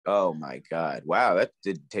Oh my God! Wow, that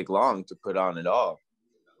didn't take long to put on at all.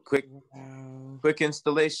 Quick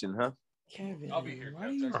installation, huh? Kevin, I'll be here, why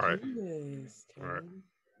do you do this, Kevin?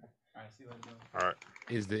 All right, see you later. All right.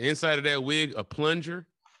 Is the inside of that wig a plunger?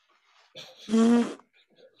 Can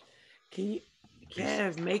you,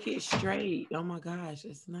 Kev, make it straight? Oh my gosh,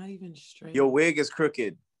 it's not even straight. Your wig is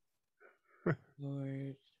crooked.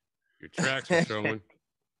 Lord. Your tracks are showing.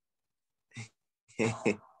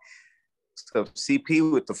 So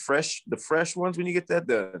CP with the fresh ones when you get that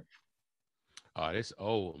done. Oh, this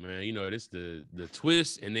old, man. You know, this the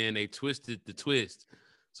twist, and then they twisted the twist.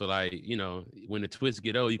 So, like, you know, when the twists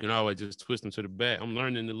get old, you can always just twist them to the back. I'm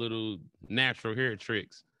learning the little natural hair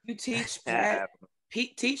tricks. You teach Pat.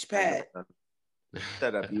 Teach Pat.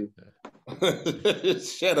 Shut up, you.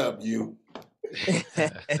 Shut up, you.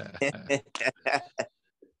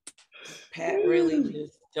 Pat really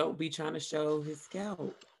just don't be trying to show his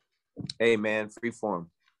scalp. Hey, man, free form.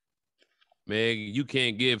 Meg, you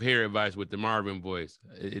can't give hair advice with the Marvin voice.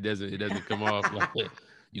 It doesn't come off like that.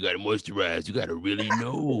 You got to moisturize. You got to really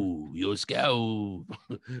know your scalp.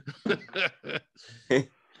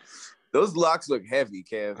 Those locks look heavy,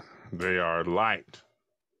 Kev. They are light.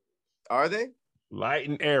 Are they? Light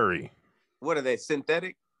and airy. What are they,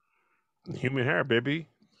 synthetic? Human hair, baby.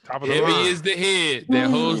 Top of the heavy line. is the head that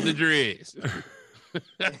holds the dreads.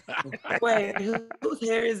 Wait, whose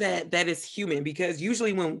hair is that? That is human, because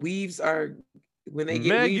usually when weaves are, when they get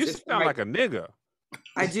Meg, weaves, you sound like a nigga.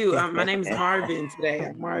 I do. My name is Marvin today.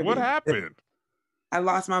 I'm Marvin. What happened? I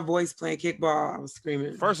lost my voice playing kickball. I was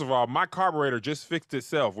screaming. First of all, my carburetor just fixed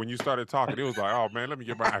itself when you started talking. It was like, oh man, let me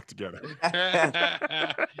get my act together.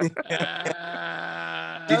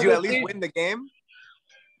 Did you at least win the game?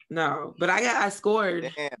 No, but I scored.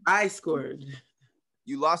 Damn. I scored.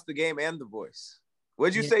 You lost the game and the voice.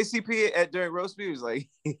 What'd you say, CP, during roast beef? He was like,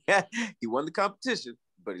 he won the competition,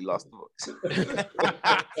 but he lost the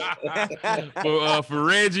voice. For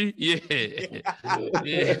Reggie, yeah.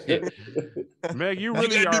 Meg, you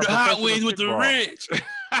really gotta are do the hot wings with the wrench.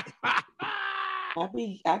 I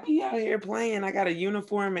be out here playing. I got a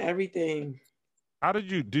uniform and everything. How did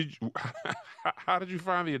you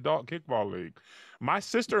find the adult kickball league? My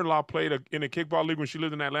sister-in-law played in a kickball league when she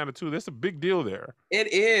lived in Atlanta too. That's a big deal there.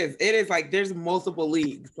 It is. It is like there's multiple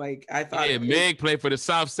leagues. Like I thought. Yeah, Meg played for the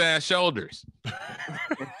Southside Shoulders.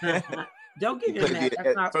 Don't give him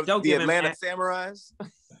that. Don't the give Atlanta him that. Samurais.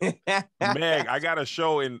 Meg, I got a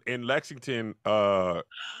show in Lexington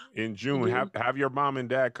in June. Have your mom and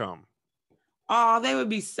dad come. Oh, they would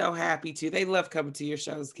be so happy to. They love coming to your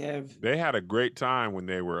shows, Kev. They had a great time when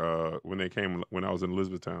they were when they came when I was in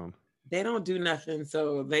Elizabethtown. They don't do nothing,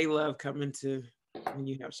 so they love coming to when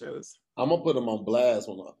you have shows. I'm gonna put them on blast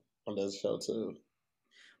on this show too.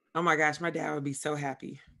 Oh my gosh, my dad would be so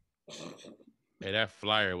happy. Hey, that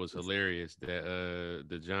flyer was hilarious. That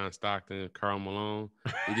the John Stockton, Karl Malone,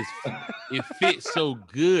 it fits so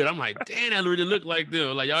good. I'm like, damn, that really look like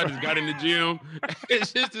them. Like y'all just got in the gym.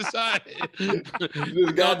 It's just decided.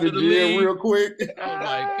 Just got to the gym real quick. Oh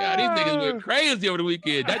my God, these niggas went crazy over the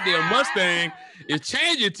weekend. That damn Mustang is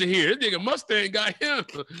changing to here. This nigga Mustang got him.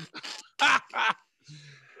 Y'all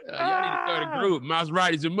need to start a group.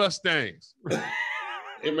 Maseratis and Mustangs.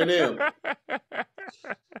 Eminem.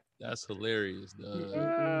 That's hilarious,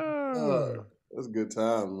 dog. That's good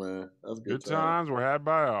times, man. That's good times were had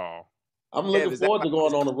by all. I'm looking forward to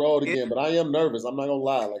going on the road again, but I am nervous. I'm not gonna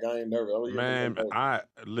lie, like I ain't nervous. Man,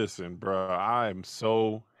 listen, bro. I am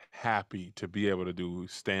so happy to be able to do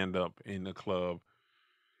stand up in the club.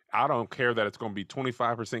 I don't care that it's gonna be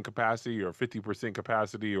 25% capacity or 50%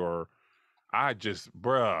 capacity, or I just,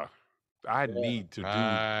 bruh, I need to do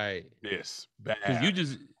this bad.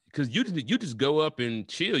 Because you just go up and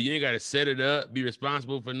chill. You ain't got to set it up, be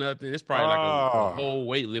responsible for nothing. It's probably like a whole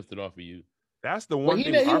weight lifted off of you. That's the one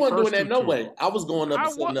thing. He wasn't doing that no way. I was going up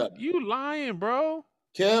and setting up. You lying, bro.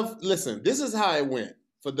 Kev, listen, this is how it went.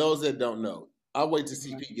 For those that don't know, I'll wait till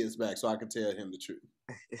CP gets back so I can tell him the truth.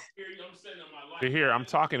 Here, I'm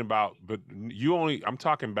talking about, but I'm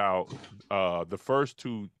talking about the first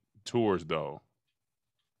two tours, though.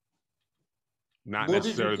 Not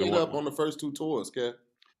necessarily the one. What did you get up on the first two tours, Kev?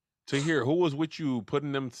 To hear who was with you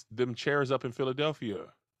putting them chairs up in Philadelphia.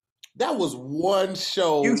 That was one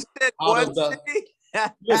show. You said one city?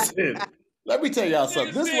 Listen, let me tell y'all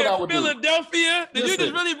something. This is what I would Philadelphia? do. Did you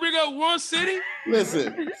just really bring up one city?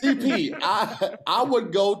 Listen, CP, I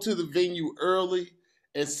would go to the venue early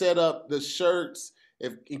and set up the shirts.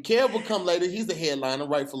 If Kev would come later, he's the headliner,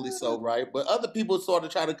 rightfully so, right? But other people sort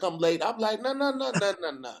of try to come late. I'm like,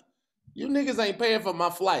 no. You niggas ain't paying for my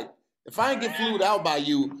flight. If I ain't get flued out by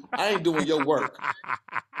you, I ain't doing your work.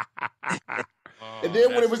 And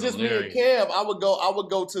then when it was that's just me and hilarious. Kev, I would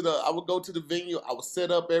go to the venue. I would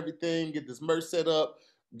set up everything, get this merch set up,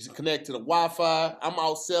 just connect to the Wi-Fi. I'm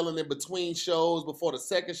out selling in between shows before the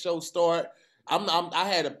second show start. I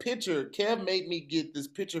had a picture. Kev made me get this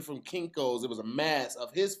picture from Kinko's. It was a mask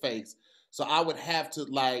of his face. So I would have to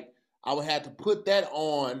put that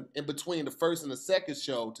on in between the first and the second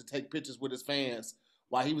show to take pictures with his fans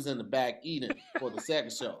while he was in the back eating for the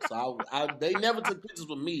second show. So they never took pictures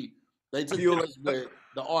with me. They took pictures with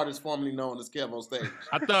the artist formerly known as Kev on stage.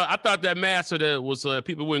 I thought that mask was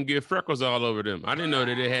people wouldn't get freckles all over them. I didn't know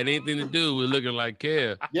that it had anything to do with looking like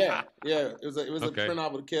Kev. Yeah. It was a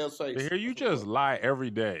printout with Kev's face. But here you just lie every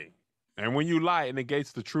day, and when you lie, it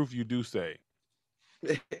negates the truth you do say.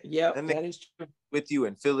 Yep, that is true. With you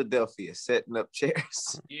in Philadelphia, setting up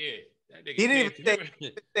chairs. Yeah. That nigga He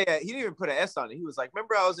didn't even put an S on it. He was like,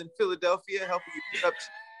 "Remember, I was in Philadelphia helping you put up."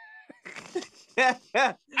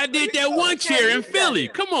 I did that one chair in Philly.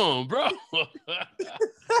 Come on, bro.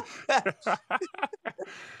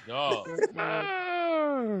 Dog.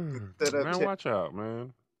 Man, watch out,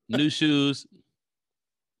 man. New shoes.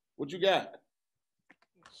 What you got?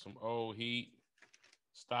 Some old Heat.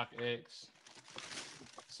 Stock X.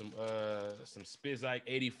 Some Spizike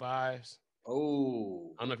 85s.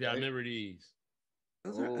 Oh. I don't know if y'all remember these.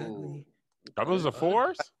 Those are ugly. Are those the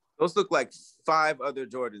fours? Those look like 5 other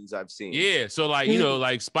Jordans I've seen. Yeah, so like, you know,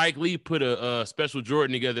 like Spike Lee put a special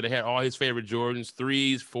Jordan together that had all his favorite Jordans,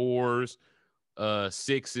 3s, 4s,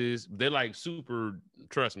 6s. They're like super,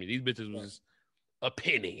 trust me, these bitches was a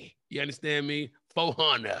penny. You understand me?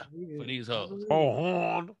 400 for these hoes.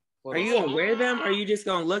 Oh, Are you gonna wear them or are you just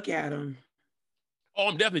gonna look at them? Oh,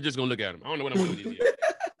 I'm definitely just gonna look at them. I don't know what I'm doing with these yet.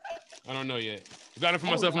 I don't know yet. I got them for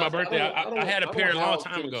myself for my birthday. I had a pair a long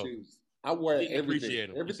time ago. I wear everything. Appreciate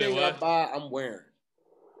them. Everything I buy, I'm wearing.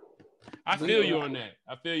 I feel you on that.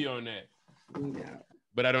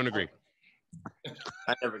 But I don't agree.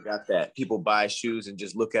 I never got that. People buy shoes and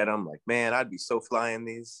just look at them like, man, I'd be so fly in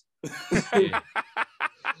these. Yeah.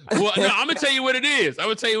 Well, no, I'm gonna tell you what it is.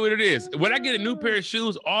 When I get a new pair of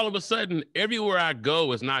shoes, all of a sudden, everywhere I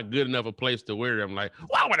go is not good enough a place to wear them. Like,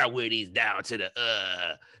 why would I wear these down to the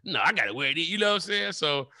no, I gotta wear these, you know what I'm saying?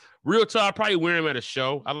 So real talk, I probably wear them at a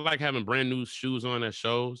show. I like having brand new shoes on at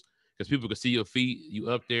shows because people can see your feet, you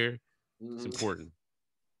up there. It's important.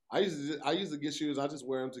 I used to get shoes. I just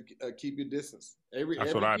wear them to keep your distance.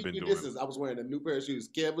 That's what I've been doing. Distance, I was wearing a new pair of shoes.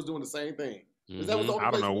 Kev was doing the same thing. I don't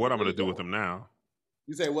know what I'm gonna do with them now.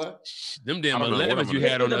 You say what? Them damn 11s you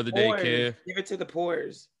had on the other day, Kev. Give it to the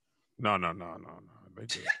pores. No. They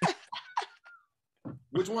did.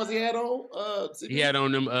 Which ones he had on? He had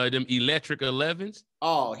on them electric 11s.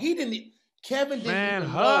 Oh, he didn't. Kevin didn't. Man,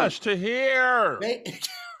 hush to hear.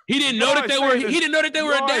 He didn't know that they were. He didn't know that they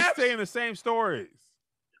were adapted. Saying the same stories.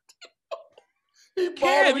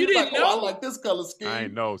 Kev, you didn't know. I like this color scheme. I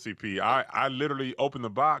know, CP. I literally opened the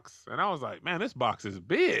box and I was like, man, this box is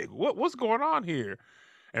big. What's going on here?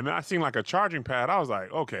 And then I seen like a charging pad. I was like,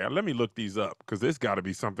 okay, let me look these up because this got to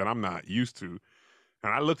be something I'm not used to.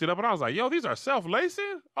 And I looked it up and I was like, yo, these are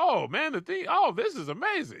self-lacing? Oh, man, this is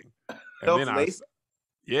amazing. And then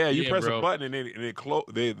you press a button and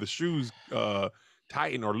the shoes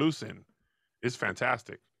tighten or loosen. It's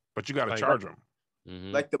fantastic. But you got to charge them.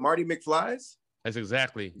 Mm-hmm. Like the Marty McFlys? That's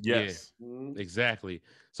exactly. Yes. Yeah, exactly.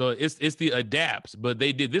 So it's the adapts, but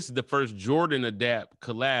this is the first Jordan adapt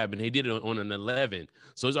collab, and they did it on an 11.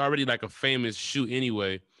 So it's already like a famous shoe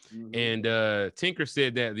anyway. Mm-hmm. And Tinker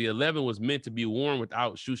said that the 11 was meant to be worn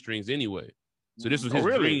without shoestrings anyway. So this was his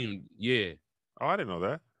dream. Yeah. Oh, I didn't know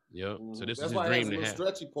that. Yep. So this that's is his why dream it has to little have.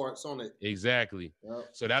 stretchy parts on it. Exactly. Yep.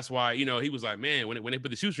 So that's why, he was like, man, when they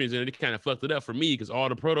put the shoestrings in it kind of fucked it up for me because all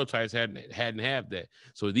the prototypes hadn't have that.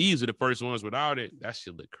 So these are the first ones without it. That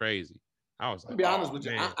shit look crazy. I was like, to be honest with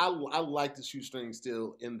you, I like the shoestrings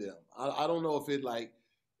still in them. I don't know if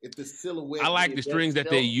the silhouette. I like the strings that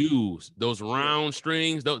they use. Those round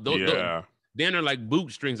strings. Those then they're like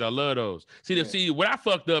boot strings. I love those. See, what I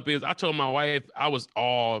fucked up is I told my wife I was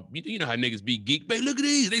all, you know how niggas be geek. Babe, look at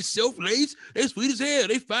these. They self-laced. They sweet as hell.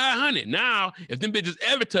 They 500. Now, if them bitches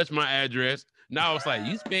ever touch my address, now it's like,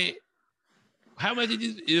 you spent, how much did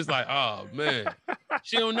you? It's like, oh, man.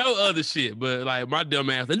 She don't know other shit. But like my dumb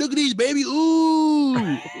ass, like, look at these, baby. Ooh.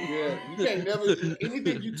 Yeah, you can't never,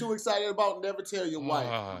 anything you too excited about, never tell your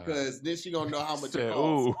wife. Because then she gonna know how much it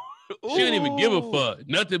costs. She didn't even give a fuck.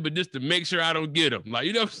 Nothing but just to make sure I don't get them. Like,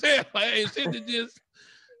 you know what I'm saying? Like, ain't shit to just,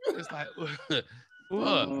 it's like,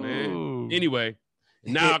 fuck, man. Anyway,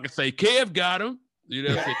 now I can say Kev got them. You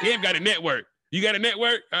know what I'm saying? Kev got a network. You got a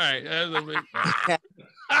network? All right.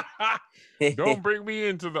 Don't bring me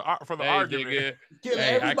into the for the Hey, argument. nigga. Kev,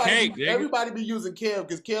 Hey, I can't, nigga. everybody be using Kev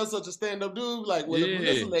because Kev's such a stand-up dude. Like, well, if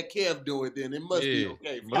Melissa let Kev do it, then it must be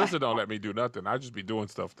okay. Melissa don't let me do nothing. I just be doing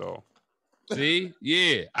stuff though. See?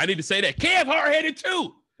 Yeah. I need to say that. Kev hard-headed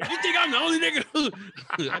too. You think I'm the only nigga who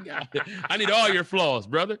I need all your flaws,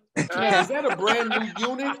 brother. Kev, is that a brand new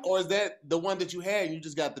unit or is that the one that you had and you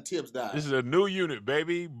just got the tips dyed? This is a new unit,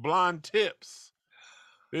 baby. Blonde tips.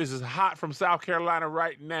 This is hot from South Carolina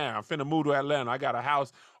right now. I'm finna move to Atlanta. I got a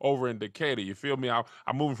house over in Decatur. You feel me? I'm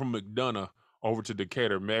moving from McDonough over to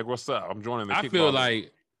Decatur. Meg, what's up? I'm joining the I kickball. feel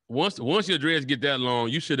like once your dreads get that long,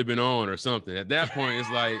 you should have been on or something. At that point, it's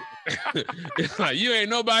like it's like you ain't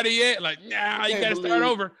nobody yet. Like, nah, you gotta start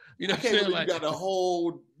over. You know what I'm saying? Like, you got a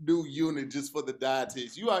whole new unit just for the dye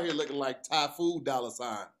tips. You out here looking like Thai food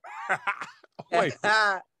 $. Wait.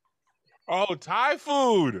 Oh, Thai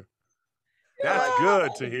food. That's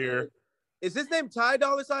good to hear. Is his name Ty $,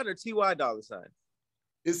 or TY $?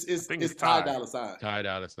 It's Thai. Thai $. Ty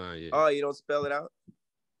Dolla $, yeah. Oh, you don't spell it out?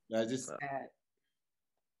 I just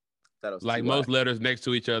Thought it was Like TY. most letters next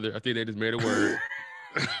to each other. I think they just made a word.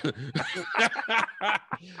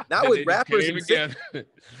 Not with rappers came and together.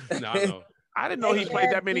 No, I know. I didn't know he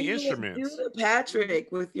played that many Do instruments. the Patrick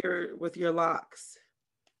with your locks.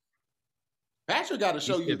 Patrick got to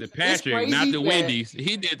show you The It's Patrick, crazy not the that- Wendy's.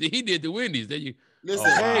 He did the Wendy's. There you. Listen,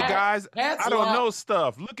 Oh, Hey wow. guys, Pat's I don't lock- know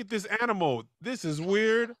stuff. Look at this animal. This is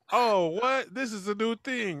weird. Oh, what? This is a new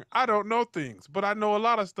thing. I don't know things, but I know a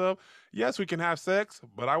lot of stuff. Yes, we can have sex,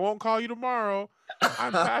 but I won't call you tomorrow.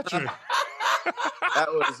 I'm Patrick.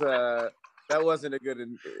 That wasn't a good.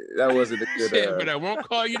 That wasn't a good. Yeah, but I won't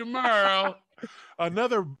call you tomorrow.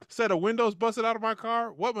 Another set of windows busted out of my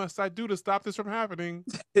car. What must I do to stop this from happening?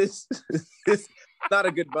 It's not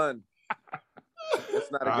a good bun.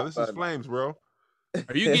 It's not a good This bun. is flames, bro.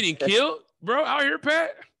 Are you getting killed, bro, out here,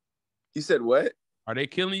 Pat? You said what? Are they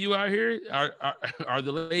killing you out here? Are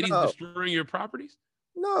the ladies No. destroying your properties?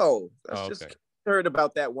 No, that's Oh, just okay. heard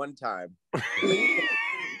about that one time.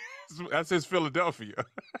 That's his Philadelphia.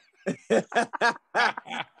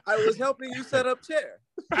 I was helping you set up chair.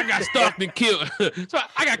 I got stalked and killed. So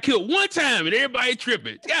I got killed one time and everybody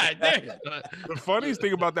tripping. God damn. The funniest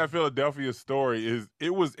thing about that Philadelphia story is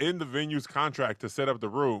it was in the venue's contract to set up the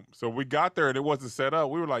room. So we got there and it wasn't set up.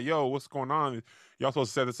 We were like, yo, what's going on? Y'all supposed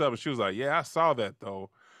to set this up. And she was like, yeah, I saw that though.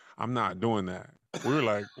 I'm not doing that. We were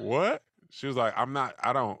like, what? She was like, I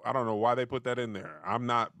don't know why they put that in there. I'm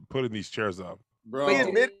not putting these chairs up. bro. We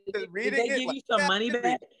admit to Did reading they it. give like, you some yeah, money I did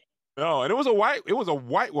back? No, and it was a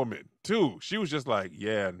white woman too. She was just like,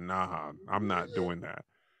 yeah, nah, I'm not doing that.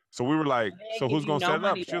 So we were like, They so give who's you gonna no set it up?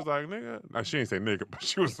 money She was like, nigga. No, she didn't say nigga, but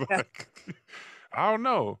she was like, I don't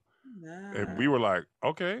know. And we were like,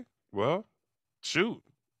 okay, well, shoot.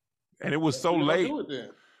 And it was so We gonna late. do it then.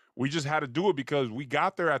 We just had to do it because we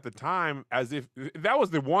got there at the time as if that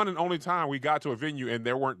was the one and only time we got to a venue and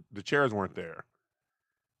the chairs weren't there.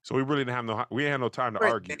 So we really didn't have no time to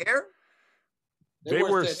Right argue. there? They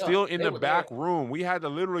were set up. still in They the were back there. room. We had to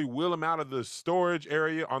literally wheel them out of the storage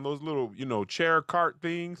area on those little, chair cart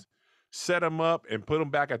things, set them up, and put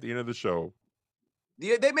them back at the end of the show.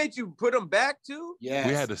 Yeah, they made you put them back too? Yes.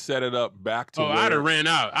 We had to set it up back to Oh, I'd have ran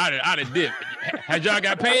out. I'd have dipped. Had y'all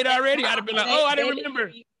got paid already? I'd have been like, oh, I didn't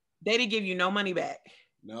remember. They didn't give you no money back.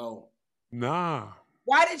 No. Nah.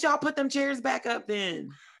 Why did y'all put them chairs back up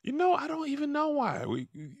then? I don't even know why.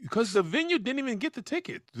 Because the venue didn't even get the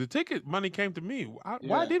ticket. The ticket money came to me. Why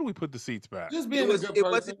Yeah. did we put the seats back? Just being a good It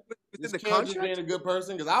person. wasn't within Just the Kev just contract. being a good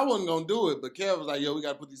person because I wasn't gonna do it, but Kev was like, "Yo, we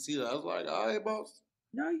gotta put these seats." Up. I was like, "All right, boss."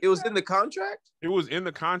 No, It was in the contract? It was in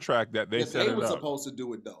the contract that they Yes, set they it were up. supposed to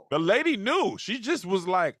do it though. The lady knew. She just was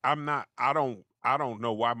like, I don't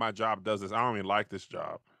know why my job does this. I don't even like this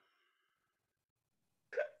job.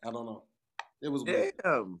 I don't know. It was weird.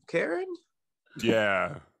 Damn, Karen?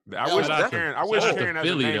 Yeah. I Yeah, wish shout out Karen, to- I wish shout out to Karen as a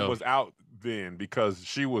Philly, name though. was out then because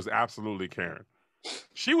she was absolutely Karen.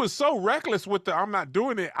 She was so reckless with the I'm not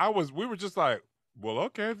doing it. We were just like, well,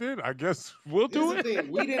 okay then. I guess we'll do Here's the it.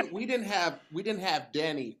 thing: we didn't have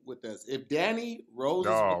Danny with us. If Danny Rose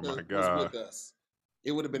Oh, was my with God. us,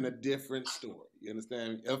 it would have been a different story. You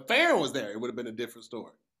understand? If Farron was there, it would have been a different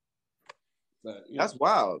story. But That's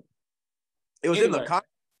wild. It was in the Anyway. contract.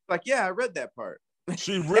 Like, yeah, I read that part.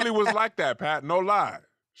 She really was like that, Pat. No lie.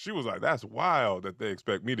 She was like, that's wild that they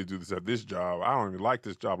expect me to do this at this job. I don't even like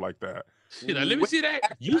this job like that. She's like, let me see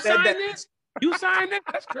that. You Said signed that- this? You signed that?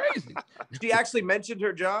 That's crazy. She actually mentioned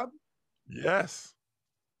her job? Yes.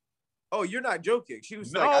 Oh, you're not joking. She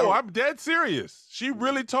was No, like, I don't- I'm dead serious. She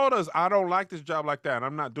really told us, I don't like this job like that. And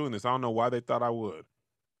I'm not doing this. I don't know why they thought I would.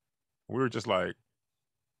 We were just like,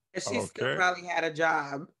 And she still Okay. probably had a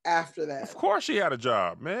job after that. Of course she had a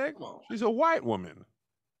job, Meg. Come on. She's a white woman.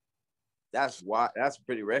 That's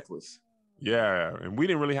pretty reckless. Yeah, and we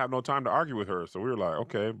didn't really have no time to argue with her, so we were like,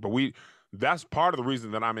 okay. But that's part of the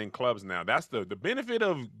reason that I'm in clubs now. That's the benefit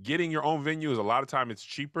of getting your own venue is a lot of time it's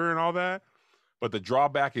cheaper and all that. But the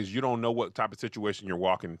drawback is you don't know what type of situation you're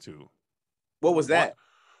walking into. What was that?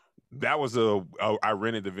 That was I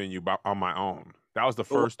rented the venue on my own. That was the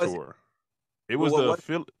first tour. It was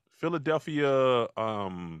the Philadelphia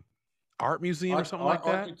Art Museum or something like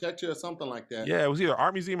that. Architecture or something like that. Yeah, it was either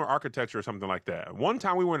art museum or architecture or something like that. One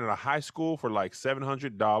time we went to a high school for like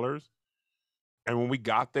 $700, and when we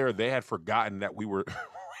got there, they had forgotten that we were.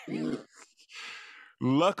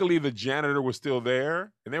 Luckily, the janitor was still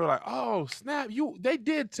there, and they were like, "Oh snap! They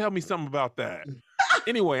did tell me something about that."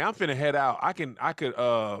 Anyway, I'm finna head out. I'm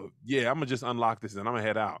gonna just unlock this and I'm gonna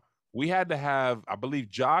head out. We had to have, I believe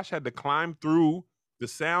Josh had to climb through the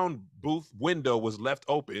sound booth window was left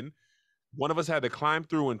open. One of us had to climb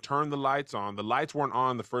through and turn the lights on. The lights weren't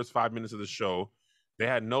on the first 5 minutes of the show. They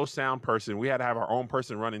had no sound person. We had to have our own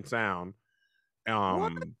person running sound.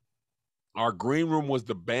 Our green room was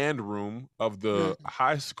the band room of the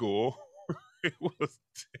high school. It was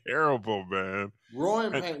terrible, man.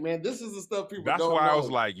 Growing pain, man. This is the stuff people That's don't why know. I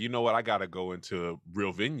was like, you know what? I gotta go into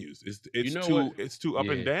real venues. It's too up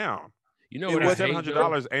and down. You know what?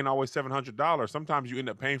 $700 ain't always $700. Sometimes you end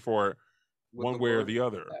up paying for it one way or the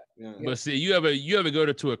other. Yeah. But see, you ever go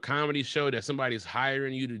to a comedy show that somebody's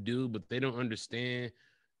hiring you to do, but they don't understand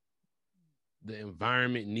the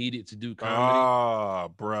environment needed to do comedy? Ah,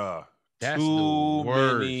 bruh. That's too the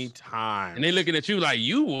worst. many times. And they looking at you like,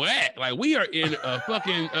 you whack. Like, we are in a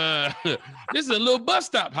fucking, this is a little bus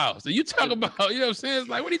stop house. So you talk about, you know what I'm saying? It's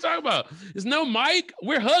like, what are you talking about? There's no mic.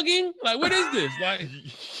 We're hugging. Like, what is this? Like,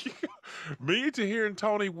 me to hearing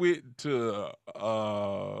Tony went to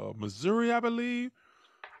Missouri, I believe.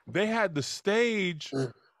 They had the stage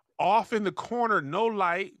off in the corner, no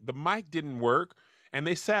light. The mic didn't work. And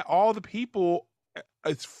they sat all the people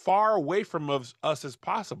as far away from us as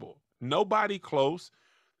possible. Nobody close.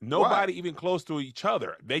 Nobody even close to each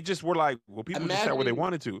other. They just were like, well, people just sat where they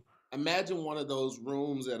wanted to. Imagine one of those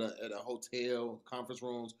rooms at a hotel, conference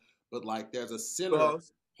rooms, but like there's a center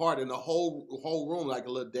part in the whole room, like a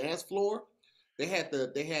little dance floor. They had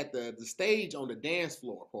the stage on the dance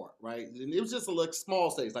floor part, right? And it was just a little small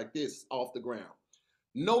stage like this off the ground.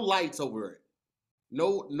 No lights over it.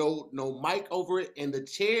 No mic over it. And the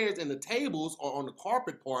chairs and the tables are on the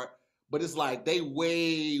carpet part, but it's like they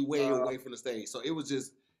way away from the stage. So it was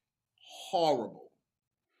just horrible.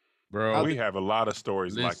 bro, We have a lot of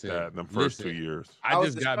stories like that in the first 2 years. I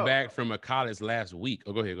just got back from a college last week.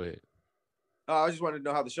 Oh, go ahead. I just wanted to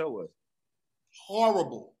know how the show was.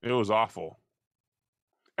 Horrible. It was awful.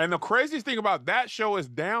 And the craziest thing about that show is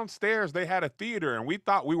downstairs they had a theater, and we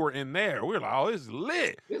thought we were in there. We were like, "Oh, this is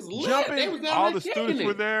lit!" It's lit. Jumping. All the students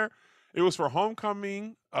were there. It was for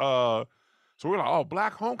homecoming. So we were like, "Oh,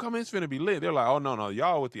 Black homecoming is finna be lit." They're like, "Oh no,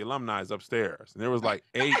 y'all with the alumni is upstairs." And there was like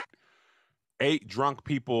eight drunk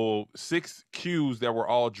people, 6 Qs that were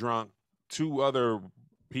all drunk, 2 other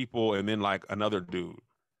people, and then like another dude.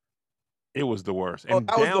 It was the worst. And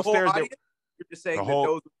that was downstairs, the whole audience? You're just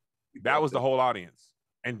saying that was the whole audience.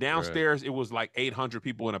 And downstairs, it was like 800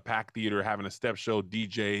 people in a packed theater having a step show,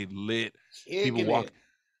 DJ, lit. People walk.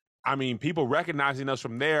 I mean, people recognizing us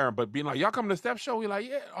from there, but being like, "Y'all coming to step show?" We're like,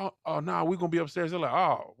 "Yeah." Oh, no, we're going to be upstairs. They're like,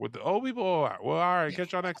 "Oh, with the old people? All right. Well, all right.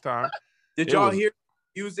 Catch y'all next time." Did y'all hear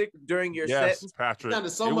music during your set? Yes, Patrick. It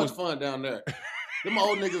was much fun down there. Them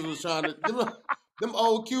old niggas was trying to, them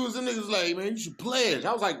old Qs and niggas like, "Man, you should pledge."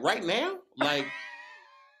 I was like, right now? Like,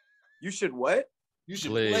 you should what? You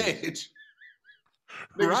should pledge.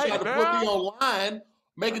 Niggas Right trying to put me online,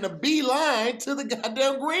 making a beeline to the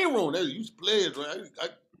goddamn green room. They used to pledge,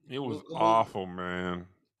 right? It was awful, man.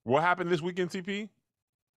 What happened this weekend, TP?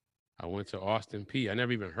 I went to Austin P. I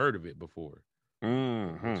never even heard of it before.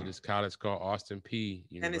 Mm-hmm. Went to this college called Austin P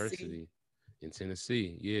University in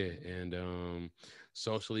Tennessee. Yeah, and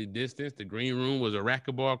socially distanced. The green room was a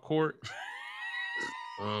racquetball court.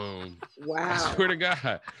 Wow! I swear to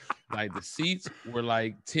God, like the seats were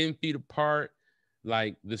like 10 feet apart.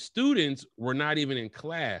 Like the students were not even in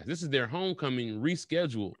class. This is their homecoming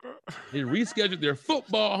rescheduled. They rescheduled their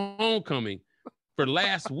football homecoming for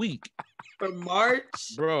last week. For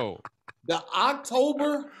March? Bro. The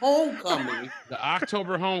October homecoming.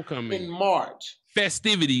 In March.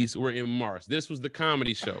 Festivities were in March. This was the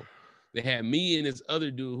comedy show. They had me and this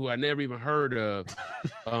other dude who I never even heard of.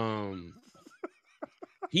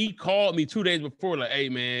 He called me 2 days before, like, "Hey,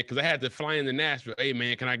 man," because I had to fly into Nashville. "Hey,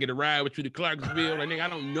 man, can I get a ride with you to Clarksville?" Like, nigga, I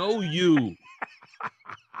don't know you.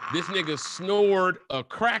 This nigga snored a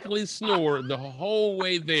crackly snore the whole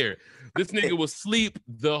way there. This nigga was asleep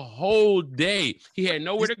the whole day. He had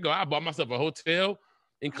nowhere to go. I bought myself a hotel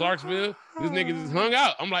in Clarksville. This nigga just hung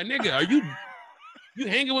out. I'm like, nigga, are you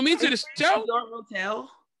hanging with me to the show? Your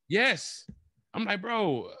hotel? Yes. I'm like, bro,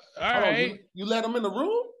 all Oh, right. you let him in the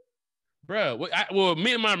room? Bro, well,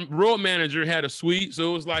 me and my road manager had a suite,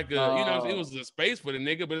 so it was like it was a space for the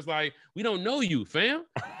nigga, but it's like, we don't know you, fam.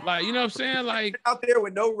 Like, you know what I'm saying? Like, out there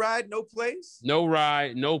with no ride, no place. No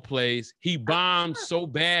ride, no place. He bombed so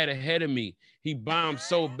bad ahead of me. He bombed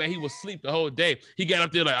so bad. He was asleep the whole day. He got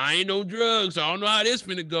up there like, I ain't no drugs, so I don't know how this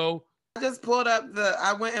finna go. I just pulled up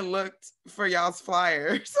I went and looked for y'all's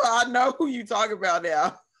flyer, so I know who you talk about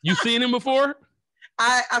now. You seen him before?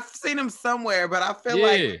 I've seen him somewhere, but I feel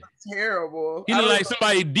like it's terrible. He look like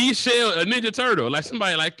somebody de-shell a Ninja Turtle. Like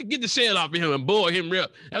somebody like, get the shell off of him and boil him real.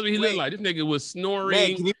 That's what he looked like. This nigga was snoring.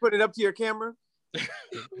 Man, can you put it up to your camera?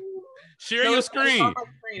 Share your screen.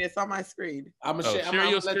 It's on my screen. I'm gonna share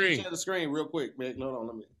your let screen. you share the screen real quick, man. Hold on,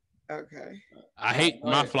 let me. Okay. I hate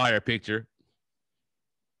my flyer picture.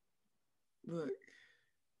 Look.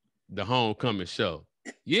 The homecoming show.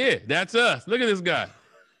 Yeah, that's us. Look at this guy.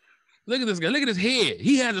 Look at this guy. Look at his head.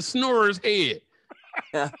 He has a snorer's head.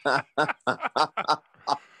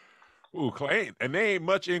 Ooh, and they ain't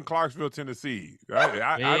much in Clarksville, Tennessee.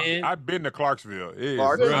 I've been to Clarksville. There's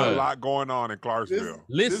a lot going on in Clarksville.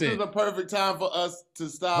 Listen, this is the perfect time for us to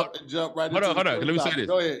stop and jump right into Hold on. Let me say this.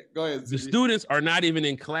 Go ahead. The students are not even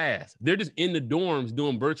in class. They're just in the dorms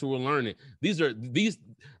doing virtual learning.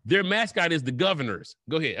 Their mascot is the governors.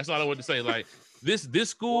 Go ahead. That's all I want to say. Like this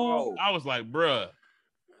school, I was like, bruh.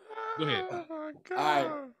 Go ahead. Oh, all right.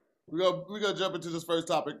 We're gonna jump into this first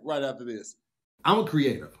topic right after this. I'm a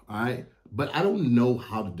creative, all right? But I don't know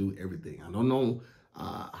how to do everything. I don't know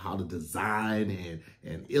how to design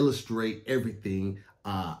and illustrate everything.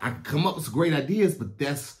 I can come up with some great ideas, but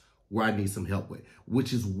that's where I need some help with,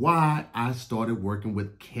 which is why I started working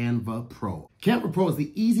with Canva Pro. Canva Pro is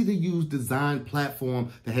the easy-to-use design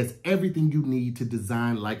platform that has everything you need to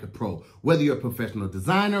design like a pro. Whether you're a professional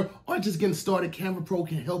designer or just getting started, Canva Pro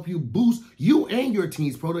can help you boost you and your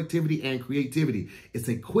team's productivity and creativity. It's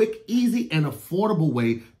a quick, easy, and affordable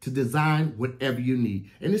way to design whatever you need.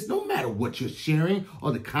 And it's no matter what you're sharing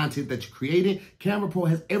or the content that you're creating, Canva Pro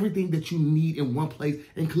has everything that you need in one place,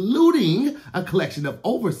 including a collection of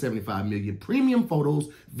over 75 million premium photos,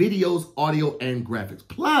 videos, audio, and graphics.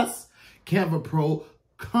 Plus, Canva Pro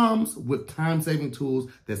comes with time-saving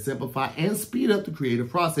tools that simplify and speed up the creative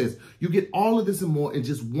process. You get all of this and more in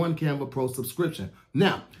just one Canva Pro subscription.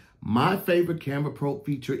 Now, my favorite Canva Pro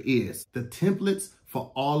feature is the templates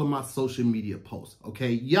for all of my social media posts,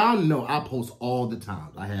 okay? Y'all know I post all the time.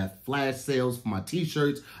 I have flash sales for my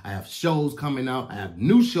t-shirts. I have shows coming out. I have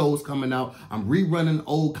new shows coming out. I'm rerunning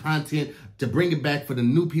old content to bring it back for the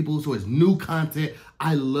new people, so it's new content.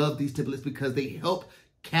 I love these templates because they help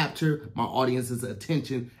capture my audience's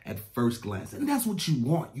attention at first glance. And that's what you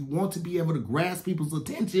want. You want to be able to grasp people's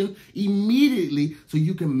attention immediately so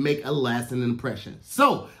you can make a lasting impression.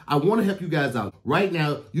 So I want to help you guys out. Right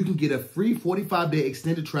now, you can get a free 45-day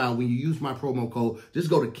extended trial when you use my promo code.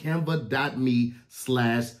 Just go to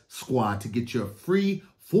canva.me/squad to get your free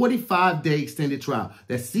 45-day extended trial.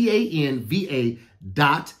 That's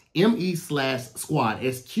canva.me/squad.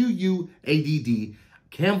 SQUADD.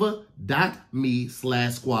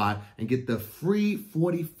 Canva.me/squad and get the free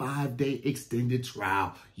 45-day extended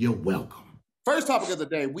trial. You're welcome. First topic of the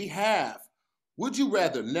day we have, would you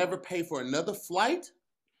rather never pay for another flight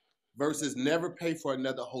versus never pay for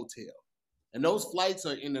another hotel? And those flights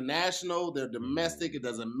are international, they're domestic, it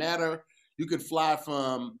doesn't matter. You could fly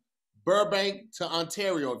from Burbank to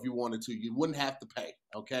Ontario if you wanted to. You wouldn't have to pay,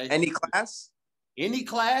 okay? Any class? Any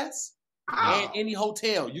class? And any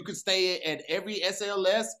hotel. You could stay at every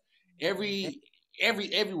SLS,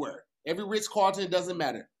 everywhere. Every Ritz-Carlton, doesn't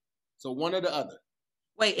matter. So one or the other.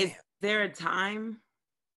 Wait, is there a time?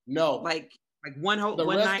 No. Like one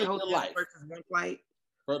night hotel versus one flight?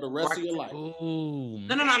 For the rest of your life. Oh,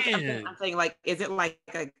 no. I'm saying, like, is it like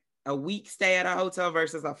a week stay at a hotel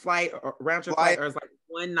versus a flight or round trip flight, or is like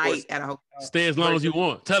one night at a hotel? Stay as long as you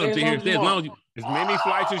want. Tell them to hear. Stay as long as you. As many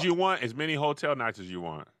flights as you want, as many hotel nights as you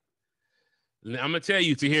want. I'm gonna tell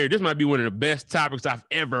you, Tahir, this might be one of the best topics I've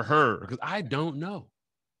ever heard because I don't know.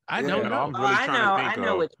 I don't know. I'm really trying to think I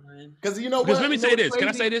know which one. Because you know what? Because let me say this. Can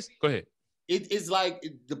I say this? Go ahead. It's like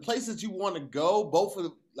the places you want to go. Both of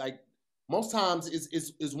the, like most times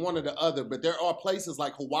is one or the other. But there are places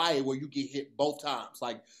like Hawaii where you get hit both times.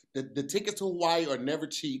 Like the tickets to Hawaii are never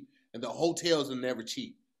cheap, and the hotels are never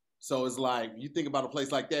cheap. So it's like you think about a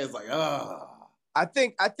place like that. It's like I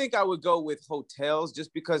think I would go with hotels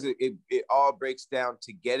just because it all breaks down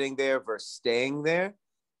to getting there versus staying there.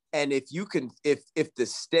 And if you can, if the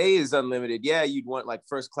stay is unlimited, yeah, you'd want like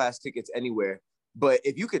first class tickets anywhere. But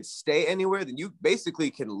if you could stay anywhere, then you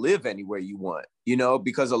basically can live anywhere you want, you know,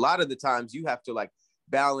 because a lot of the times you have to like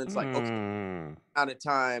balance like, okay, amount of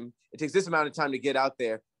time, it takes this amount of time to get out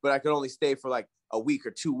there, but I could only stay for like a week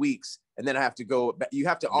or 2 weeks. And then I have to go, you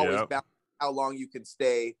have to always balance how long you can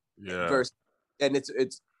stay versus, and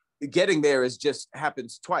it's getting there is just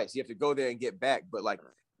happens twice. You have to go there and get back. But like,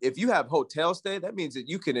 if you have hotel stay, that means that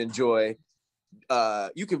you can enjoy,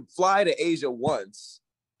 you can fly to Asia once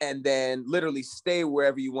and then literally stay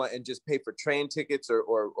wherever you want and just pay for train tickets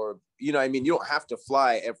or you know what I mean? You don't have to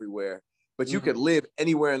fly everywhere, but you could live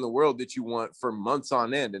anywhere in the world that you want for months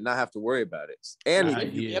on end and not have to worry about it. And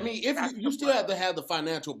if you still have to have the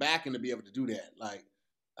financial backing to be able to do that. Like,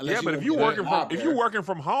 but if you're working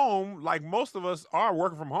from home, like most of us are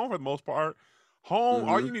working from home for the most part,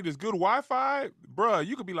 all you need is good Wi-Fi, bruh.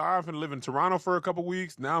 You could be like, I'm gonna live in Toronto for a couple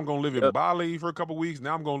weeks. Now I'm gonna live in Bali for a couple weeks.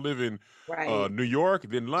 Now I'm gonna live in New York,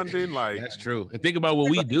 then London. Like, that's true. And think about what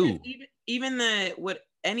we do. Even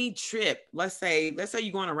any trip, let's say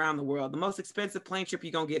you're going around the world, the most expensive plane trip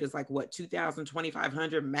you're gonna get is like what, 2,000,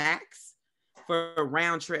 2,500 max for a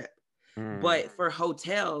round trip. But for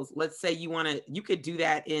hotels, let's say you could do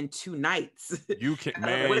that in 2 nights. You can,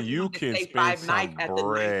 man, you can spend some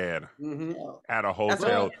bread at a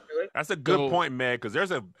hotel. That's a good point, man, because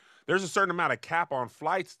there's a certain amount of cap on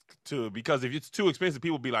flights too, because if it's too expensive,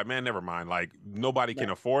 people be like, man, never mind. Like, nobody can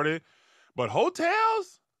afford it. But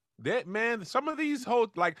hotels, that, man, some of these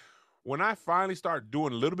like, when I finally started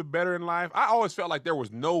doing a little bit better in life, I always felt like there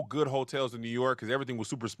was no good hotels in New York because everything was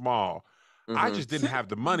super small. I just didn't have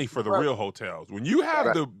the money for the real hotels. When you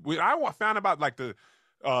have when I found about like the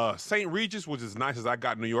St. Regis, which is as nice as I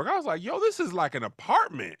got in New York, I was like, yo, this is like an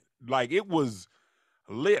apartment. Like, it was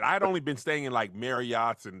lit. I'd only been staying in like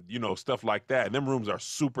Marriott's and, you know, stuff like that. And them rooms are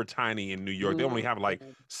super tiny in New York. They only have like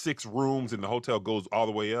 6 rooms and the hotel goes all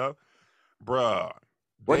the way up. Bruh.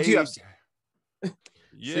 What do you have?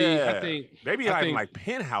 Yeah. See, I think maybe having like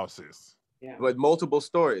penthouses. Yeah. With multiple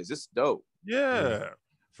stories. It's dope. Yeah.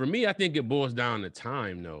 For me, I think it boils down to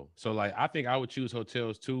time, though. So, like, I think I would choose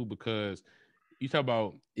hotels too because you talk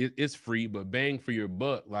about it's free, but bang for your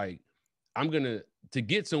buck. Like, to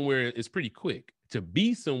get somewhere is pretty quick. To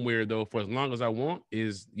be somewhere though for as long as I want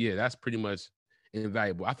that's pretty much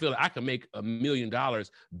invaluable. I feel like I can make $1 million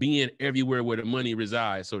being everywhere where the money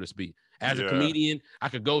resides, so to speak. As a comedian, I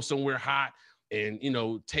could go somewhere hot and, you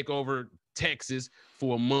know, take over Texas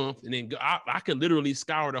for a month, and then I could literally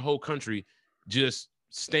scour the whole country just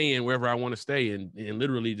staying wherever I want to stay and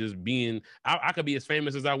literally just being, I could be as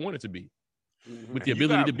famous as I wanted to be with the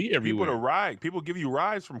ability to be everywhere. People to ride. People give you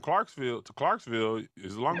rides from Clarksville to Clarksville.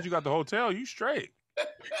 As long as you got the hotel, you straight.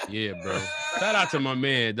 Yeah, bro. Shout out to my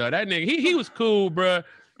man, though. That nigga, he was cool, bro.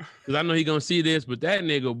 Because I know he gonna see this, but that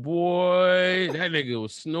nigga, boy, that nigga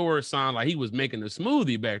was snore sound like he was making a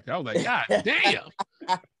smoothie back there. I was like, God damn.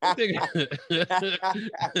 This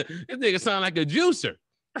nigga sound like a juicer.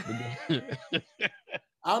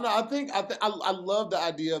 I don't know. I love the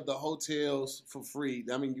idea of the hotels for free.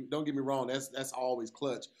 I mean, don't get me wrong. That's always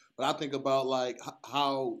clutch. But I think about like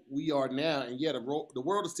how we are now, and yeah, the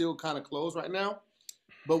world is still kind of closed right now.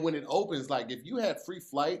 But when it opens, like if you had free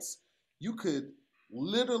flights, you could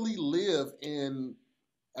literally live in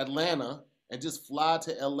Atlanta and just fly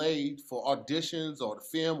to LA for auditions or the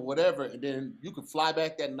film or whatever, and then you could fly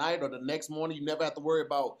back that night or the next morning. You never have to worry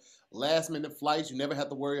about last minute flights. You never have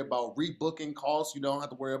to worry about rebooking costs. You don't have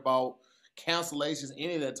to worry about cancellations,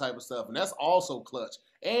 any of that type of stuff. And that's also clutch.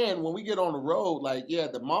 And when we get on the road, like, yeah,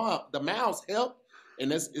 the miles help,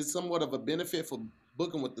 and it's somewhat of a benefit for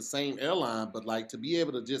booking with the same airline, but like to be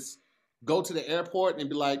able to just go to the airport and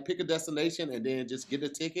be like, pick a destination and then just get a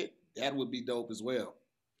ticket, that would be dope as well.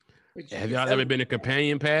 Have y'all ever been a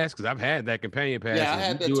companion pass? Because I've had that companion pass. Yeah, I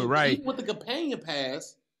had that too. Do it right. Even with the companion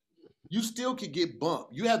pass, you still could get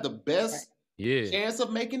bumped. You have the best chance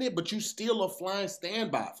of making it, but you still are flying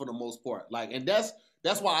standby for the most part. Like, and that's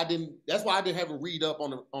why I didn't have to read up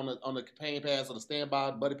on the companion pass or the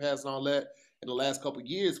standby buddy pass and all that in the last couple of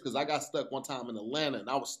years, because I got stuck one time in Atlanta and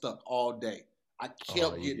I was stuck all day. I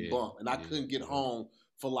kept getting bumped and I couldn't get home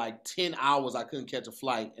for like 10 hours. I couldn't catch a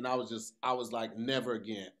flight, and I was like, never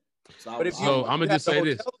again. So I'm gonna just say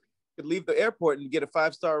this: you could leave the airport and get a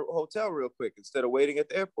 5-star hotel real quick instead of waiting at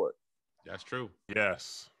the airport. That's true.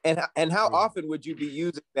 Yes. And how often would you be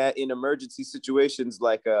using that in emergency situations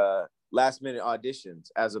like last minute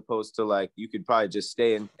auditions, as opposed to like you could probably just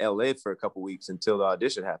stay in LA for a couple weeks until the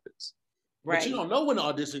audition happens? But you don't know when the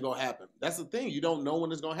audition gonna happen. That's the thing. You don't know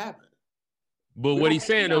when it's gonna happen. But what he's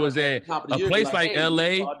saying though is that a place like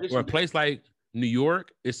LA or a place like New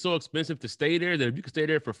York is so expensive to stay there that if you can stay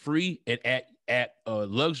there for free and at a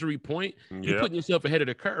luxury point, you're putting yourself ahead of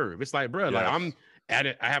the curve. It's like, bro, like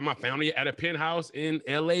I have my family at a penthouse in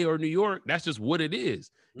LA or New York. That's just what it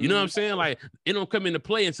is. You know what I'm saying? Like, it don't come into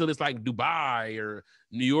play until it's like Dubai or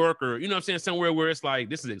New York or, you know what I'm saying, somewhere where it's like,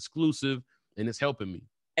 this is exclusive and it's helping me.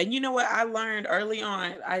 And you know what I learned early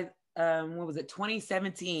on? What was it,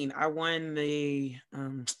 2017? I won the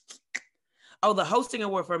the hosting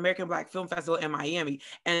award for American Black Film Festival in Miami.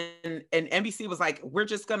 And NBC was like, we're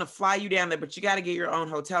just gonna fly you down there, but you gotta get your own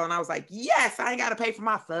hotel. And I was like, yes, I ain't gotta pay for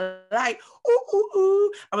my flight.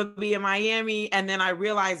 Ooh. I'm gonna be in Miami. And then I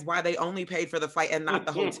realized why they only paid for the flight and not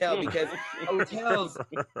the hotel, because hotels,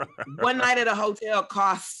 one night at a hotel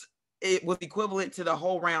costs, it was equivalent to the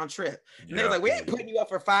whole round trip. And they were like, we ain't putting you up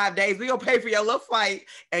for 5 days. We gonna pay for your little flight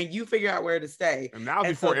and you figure out where to stay. And that was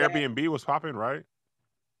before Airbnb was popping, right?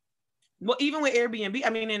 Well, even with Airbnb,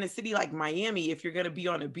 I mean, in a city like Miami, if you're gonna be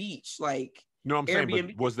on a beach, like I'm saying,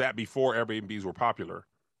 but was that before Airbnbs were popular?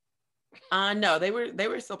 No, they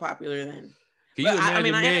were still popular then. Can you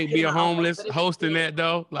imagine man be a homeless hosting that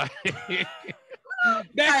though? Like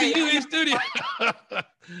back to you in studio.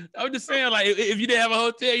 I'm just saying, like, if you didn't have a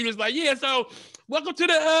hotel, you just like, so welcome to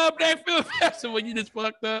the Black Film Festival. You just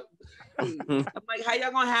fucked up. I'm like, how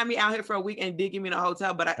y'all gonna have me out here for a week and dig me in a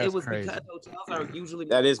hotel? But it was crazy. Because hotels are usually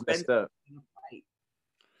that is messed up.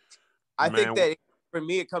 I think that for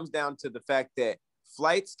me, it comes down to the fact that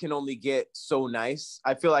flights can only get so nice.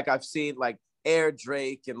 I feel like I've seen like Air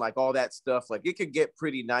Drake and like all that stuff. Like it could get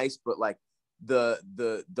pretty nice, but like the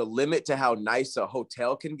limit to how nice a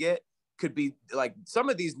hotel can get could be like some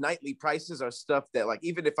of these nightly prices are stuff that like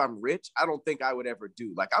even if I'm rich, I don't think I would ever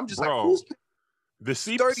do. Like I'm just like, who's the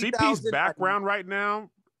CP's background right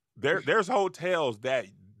now? There's hotels that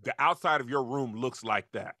the outside of your room looks like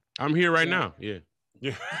that. I'm here right now. Yeah.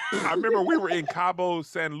 I remember we were in Cabo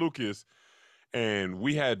San Lucas and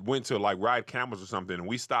we went to like ride camels or something, and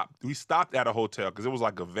we stopped at a hotel because it was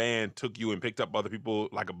like a van took you and picked up other people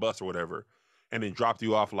like a bus or whatever and then dropped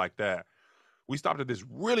you off like that. We stopped at this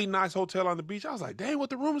really nice hotel on the beach. I was like, dang, what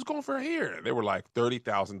the room is going for here? They were like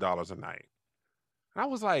 $30,000 a night. And I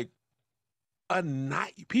was like, a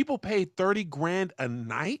night? People paid 30 grand a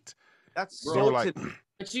night? That's so like,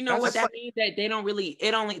 but you know what that means? That they don't really,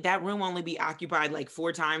 that room only be occupied like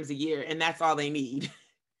 4 times a year, and that's all they need.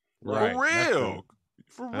 Right.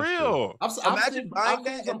 For real. I've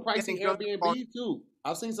seen some pricing Airbnb too.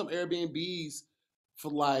 I've seen some Airbnbs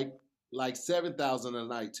for like $7,000 a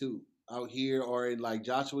night too, out here or in like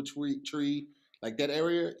Joshua Tree, like that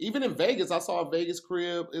area. Even in Vegas, I saw a Vegas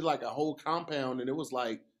crib. It's like a whole compound, and it was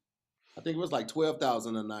like, I think it was like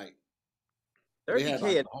 $12,000 a night. They had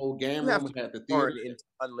like a whole game room, had the theater. Into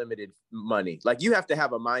unlimited money. Like you have to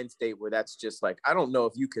have a mind state where that's just like, I don't know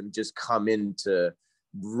if you can just come into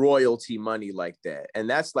royalty money like that. And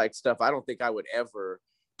that's like stuff I don't think I would ever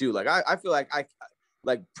do. Like I feel like I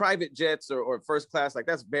like private jets or first class, like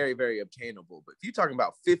that's very, very obtainable. But if you're talking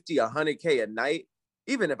about 50, 100K a night,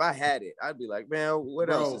 even if I had it, I'd be like, man, what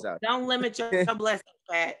else is out there? Don't limit your blessings,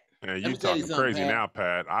 Pat. Yeah, you talking crazy now,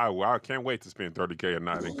 Pat. I can't wait to spend 30K a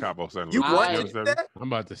night in Cabo San Lucas. You want that? I'm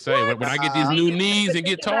about to say, when I get these new knees and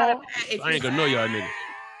get tall, I ain't gonna know y'all niggas.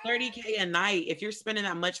 30K a night, if you're spending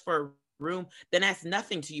that much for a room, then that's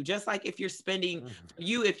nothing to you. Just like if you're spending,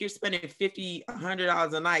 if you're spending $50,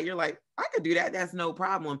 $100 a night, you're like, I could do that. That's no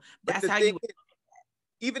problem. That's how you.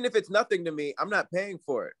 Even if it's nothing to me, I'm not paying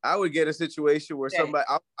for it. I would get a situation where somebody,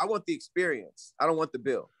 I want the experience. I don't want the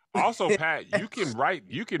bill. Also, Pat,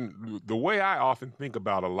 the way I often think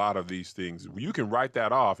about a lot of these things, you can write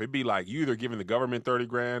that off. It'd be like you either giving the government 30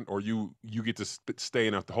 grand or you get to stay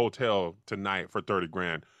in the hotel tonight for 30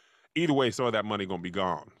 grand. Either way, some of that money gonna be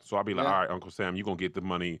gone. So I'll be like, all right, Uncle Sam, you gonna get the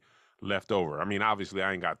money left over. I mean, obviously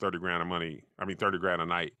I ain't got 30 grand a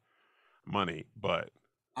night money, but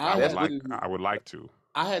I would like to.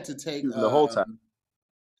 I had to take the whole time.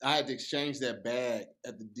 I had to exchange that bag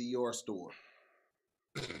at the Dior store.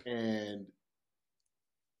 And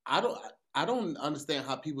I don't understand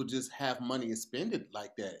how people just have money and spend it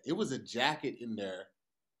like that. It was a jacket in there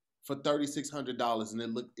for $3,600, and it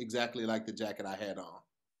looked exactly like the jacket I had on,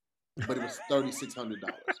 but it was $3,600.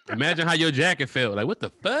 Imagine how your jacket felt. Like, what the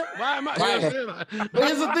fuck? Why am I? But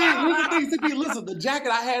here's the thing. Listen, the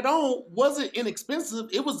jacket I had on wasn't inexpensive.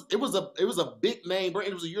 It was a big name brand.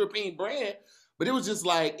 It was a European brand, but it was just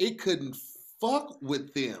like it couldn't fuck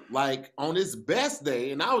with them like on its best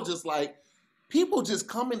day. And I was just like, people just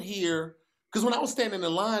come in here Because when I was standing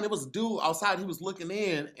in line, it was a dude outside. He was looking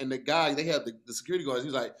in, and the guy, they had the security guards. He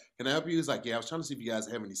was like, "Can I help you?" He was like, "Yeah, I was trying to see if you guys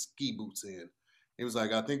have any ski boots in." He was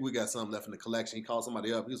like, "I think we got some left in the collection." He called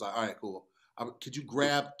somebody up. He was like, "All right, cool. Could you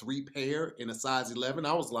grab 3 pair in a size 11?"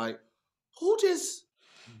 I was like, "Who just?"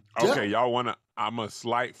 Okay, y'all want to? I'm a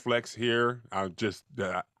slight flex here. I just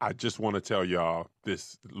want to tell y'all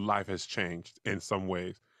this life has changed in some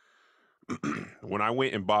ways. When I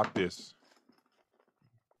went and bought this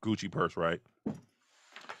Gucci purse, right?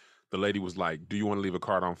 The lady was like, "Do you want to leave a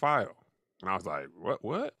card on file?" And I was like,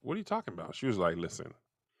 "What? What are you talking about?" She was like, "Listen,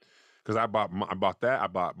 because I bought that. I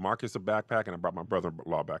bought Marcus a backpack, and I bought my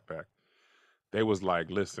brother-in-law a backpack. They was like,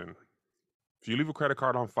 listen, if you leave a credit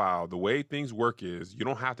card on file, the way things work is you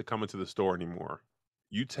don't have to come into the store anymore.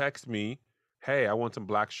 You text me, hey, I want some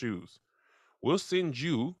black shoes. We'll send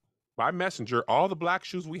you by messenger all the black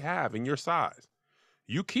shoes we have in your size.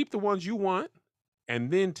 You keep the ones you want, and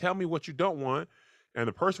then tell me what you don't want, and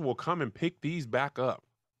the person will come and pick these back up."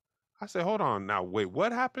 I said, hold on now, wait,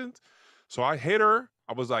 what happened? So I hit her.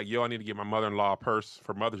 I was like, yo, I need to get my mother-in-law a purse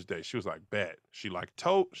for Mother's Day. She was like, bet. She liked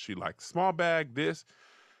tote. She liked small bag, this.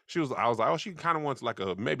 I was like, oh, she kind of wants like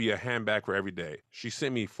maybe a handbag for every day. She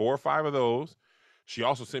sent me 4 or 5 of those. She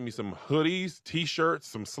also sent me some hoodies, T-shirts,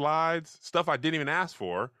 some slides, stuff I didn't even ask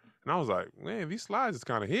for. And I was like, man, these slides is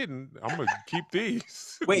kind of hidden. I'm going to keep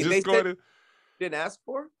these. Wait, they didn't ask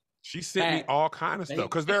for? She sent me all kind of stuff.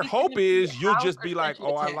 Because their hope is you'll just be like,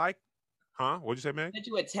 oh, I like. Huh? What'd you say, Meg? Sent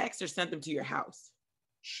you a text or sent them to your house?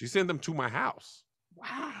 She sent them to my house.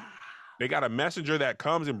 Wow. They got a messenger that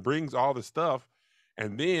comes and brings all the stuff.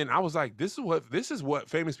 And then I was like, this is what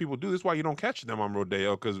famous people do. This is why you don't catch them on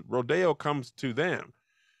Rodeo, because Rodeo comes to them.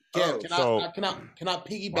 Can I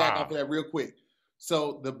piggyback off of that real quick?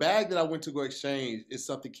 So the bag that I went to go exchange is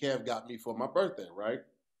something Kev got me for my birthday, right?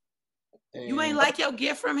 And you ain't like your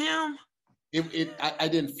gift from him? I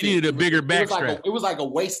didn't fit. You needed a bigger backstrap. It was like a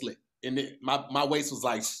waistlet. And my waist was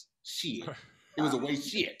like shit. It was a waist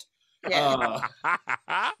shit.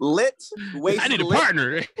 Lit waist. I need a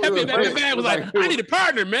partner. That bag was like, I need a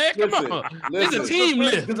partner, man. Come on. It's a team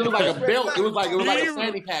lift. Because it was like a belt. It was like a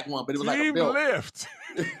fanny pack one, but it was like a belt. Lift.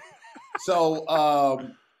 So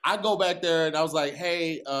I go back there and I was like,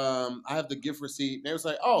 hey, I have the gift receipt. And they was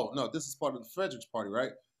like, oh no, this is part of the Frederick's party,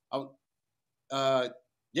 right?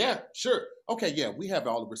 Yeah, sure. Okay, yeah, we have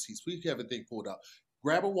all the receipts. We have everything pulled out.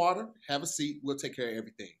 Grab a water, have a seat. We'll take care of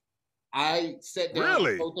everything. I sat down.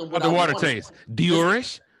 Really? What the water taste?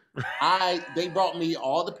 Diorish? They brought me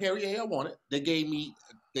all the Perrier I wanted.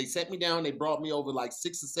 They set me down. They brought me over like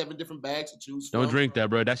 6 or 7 different bags to choose from. Don't drink that,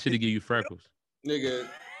 bro. That should give you freckles. Nigga,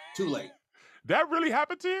 too late. That really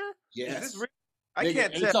happened to you? Yes. I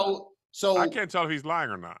can't tell. So I can't tell if he's lying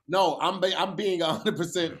or not. No, I'm being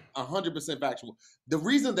 100% factual. The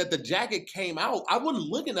reason that the jacket came out, I wasn't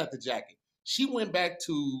looking at the jacket. She went back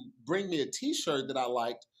to bring me a T-shirt that I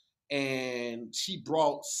liked, and she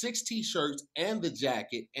brought 6 T-shirts and the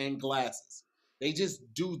jacket and glasses. They just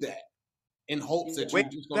do that in hopes that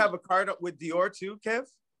you have a card with Dior too, Kev?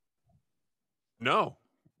 No,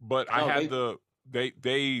 but I had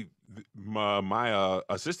my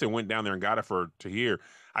assistant went down there and got it for Tahir.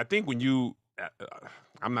 I think when you,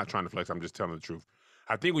 I'm not trying to flex, I'm just telling the truth.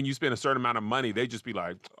 I think when you spend a certain amount of money, they just be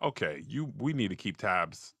like, okay, we need to keep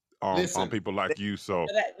tabs on people like you. So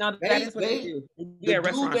that is what they do. Yeah,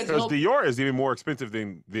 restaurants. Because Dior is even more expensive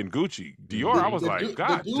than Gucci. Dior, I was like,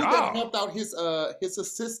 God, the dude that helped out his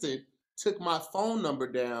assistant took my phone number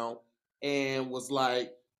down and was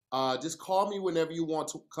like, just call me whenever you want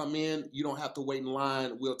to come in. You don't have to wait in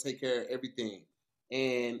line. We'll take care of everything.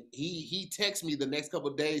 And he texted me the next couple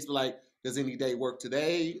of days, like, does any day work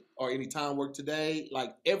today or any time work today?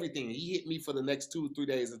 Like everything. He hit me for the next 2 or 3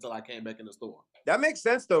 days until I came back in the store. That makes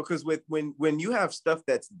sense though, because when you have stuff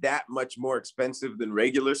that's that much more expensive than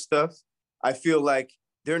regular stuff, I feel like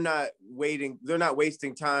they're not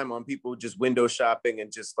wasting time on people just window shopping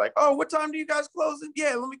and just like, oh, what time do you guys close? And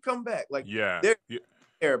yeah, let me come back. Like, they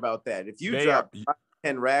care about that. If you drop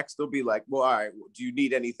 10 racks, they'll be like, well, all right, do you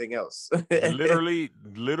need anything else? literally,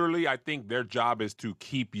 I think their job is to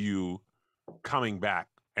keep you coming back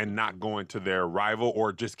and not going to their rival,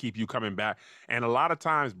 or just keep you coming back. And a lot of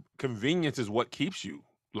times convenience is what keeps you.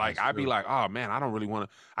 Like, I'd be like, oh man, I don't really want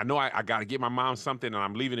to, I know I got to get my mom something and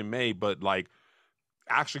I'm leaving in May, but like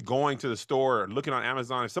actually going to the store, looking on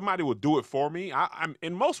Amazon, if somebody will do it for me, I'm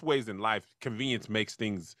in most ways in life, convenience makes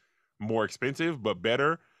things more expensive, but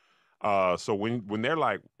better. So when they're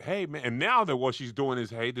like, hey man, and now that what she's doing is,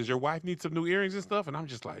 hey, does your wife need some new earrings and stuff? And I'm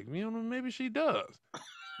just like, maybe she does.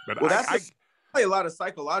 But well, that's probably a lot of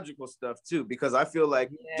psychological stuff too, because I feel like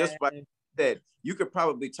just by said, you could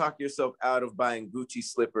probably talk yourself out of buying Gucci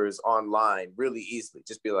slippers online really easily.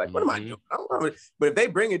 Just be like, what am I doing? I don't know. But if they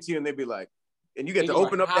bring it to you and they be like, and you get to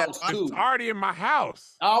open up that house, box. too. It's already in my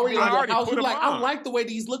house. Already in your house. put You're 'em like, I on. like the way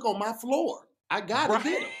these look on my floor. I got to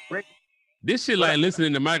get them. This shit like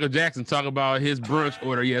listening to Michael Jackson talk about his brunch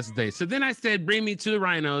order yesterday. So then I said, bring me 2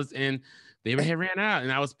 rhinos, and they had ran out.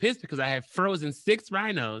 And I was pissed because I had frozen 6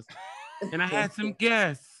 rhinos and I had some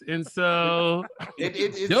guests. And so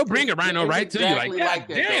they'll bring a rhino right to you. Like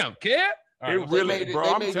damn, kid. It really,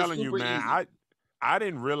 bro, I'm telling you, man, I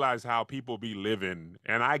didn't realize how people be living.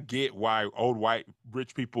 And I get why old white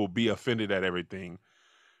rich people be offended at everything.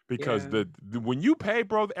 Because the when you pay,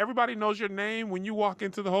 bro, everybody knows your name. When you walk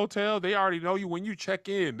into the hotel, they already know you. When you check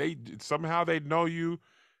in, they know you.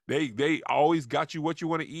 They always got you what you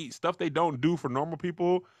want to eat. Stuff they don't do for normal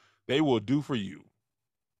people, they will do for you.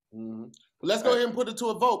 Mm-hmm. Well, let's go ahead and put it to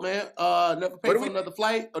a vote, man. Never pay for another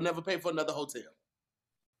flight or never pay for another hotel.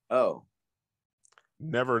 Oh,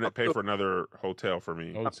 never pay for another hotel for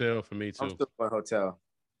me. Hotel for me too. I'm still going hotel.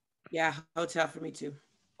 Yeah, hotel for me too.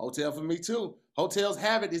 Hotel for me too. Hotels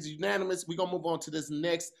have it. It's unanimous. We're going to move on to this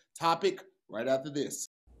next topic right after this.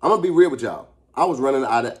 I'm going to be real with y'all. I was running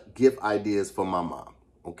out of gift ideas for my mom,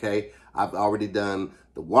 okay? I've already done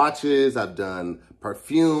the watches. I've done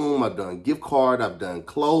perfume. I've done gift card. I've done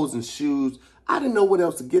clothes and shoes. I didn't know what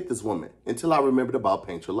else to get this woman until I remembered about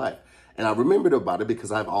Paint Your Life. And I remembered about it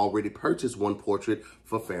because I've already purchased one portrait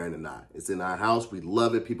for Farron and I. It's in our house. We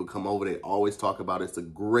love it. People come over. They always talk about it. It's a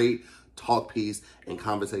great talk piece and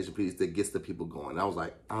conversation piece that gets the people going. I was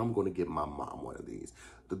like, I'm going to get my mom one of these.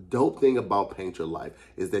 The dope thing about Paint Your Life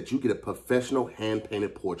is that you get a professional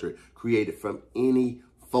hand-painted portrait created from any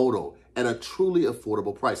photo at a truly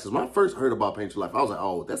affordable price. Because when I first heard about Paint Your Life, I was like,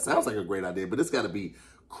 oh, that sounds like a great idea, but it's got to be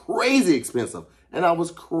crazy expensive. And I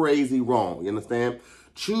was crazy wrong. You understand?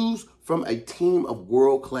 Choose from a team of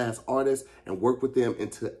world-class artists and work with them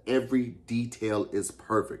until every detail is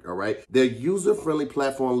perfect, all right? Their user-friendly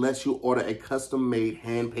platform lets you order a custom-made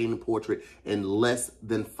hand-painted portrait in less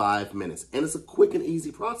than 5 minutes. And it's a quick and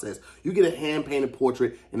easy process. You get a hand-painted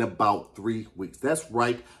portrait in about 3 weeks. That's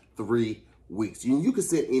right, 3 weeks. You can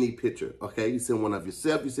send any picture, okay? You send one of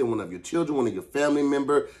yourself, you send one of your children, one of your family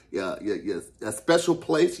member, a special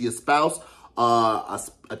place, your spouse, a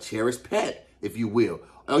cherished pet, if you will.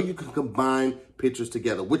 Or you can combine pictures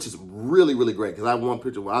together, which is really, really great. Because I have one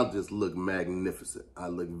picture where I just look magnificent. I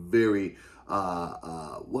look very,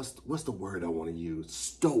 what's the word I want to use?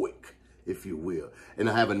 Stoic, if you will. And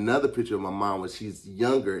I have another picture of my mom when she's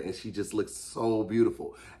younger and she just looks so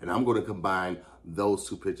beautiful. And I'm going to combine those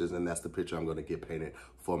 2 pictures, and that's the picture I'm going to get painted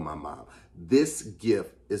for my mom. This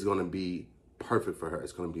gift is going to be perfect for her.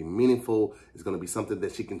 It's going to be meaningful. It's going to be something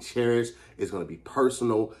that she can cherish. It's going to be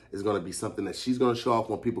personal. It's going to be something that she's going to show off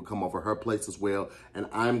when people come over her place as well. And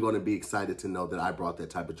I'm going to be excited to know that I brought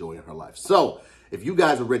that type of joy in her life. So if you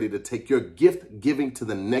guys are ready to take your gift giving to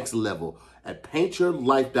the next level at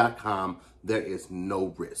paintyourlife.com, there is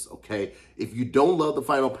no risk, okay? If you don't love the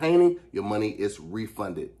final painting, your money is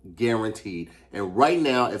refunded, guaranteed. And right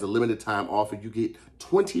now, as a limited time offer, you get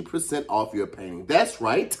 20% off your painting. That's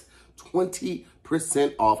right.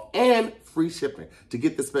 20% off and free shipping. To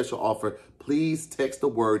get this special offer, please text the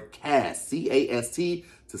word CAST, C-A-S-T,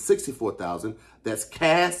 to 64,000. That's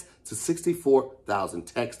CAST to 64,000.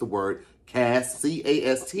 Text the word CAST,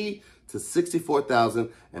 C-A-S-T, to 64,000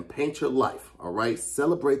 and paint your life, all right?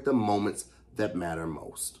 Celebrate the moments that matter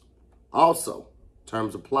most. Also,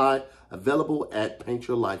 terms apply, available at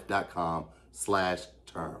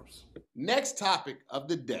paintyourlife.com/terms. Next topic of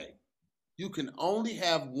the day. You can only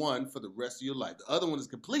have one for the rest of your life. The other one is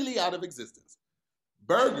completely out of existence.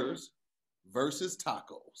 Burgers versus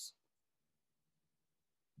tacos.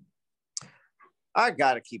 I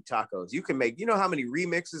gotta keep tacos. You can make, you know how many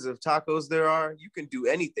remixes of tacos there are? You can do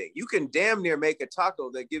anything. You can damn near make a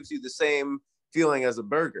taco that gives you the same feeling as a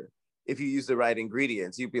burger. If you use the right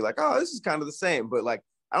ingredients, you'd be like, oh, this is kind of the same. But like,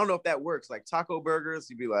 I don't know if that works. Like taco burgers,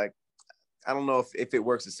 you'd be like, I don't know if it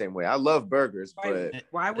works the same way. I love burgers, but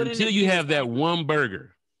why wouldn't until you have that one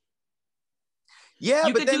burger? Yeah,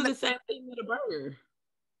 you but could then do the same thing with a burger.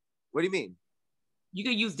 What do you mean? You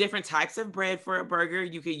could use different types of bread for a burger.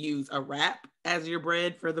 You could use a wrap as your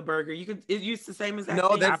bread for the burger. You could use the same as that.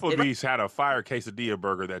 No, Applebee's had a fire quesadilla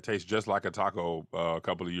burger that tastes just like a taco a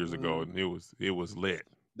couple of years ago, and it was lit.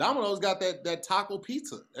 Domino's got that taco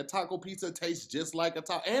pizza. That taco pizza tastes just like a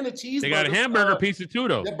taco. And a cheeseburger. They got a hamburger pizza too,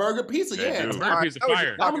 though. That burger pizza, yeah. Burger pizza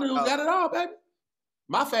fire. Domino's got it all, baby.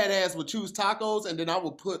 My fat ass would choose tacos, and then I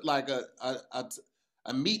would put like a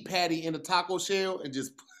meat patty in a taco shell and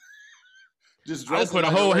just Just I would dressing put a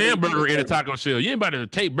like whole regular hamburger in a cheeseburger. taco shell. You ain't about to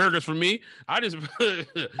take burgers from me. I just if they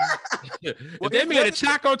here's made the a other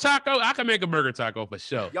thing. taco, I can make a burger taco for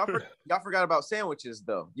sure. Y'all forgot about sandwiches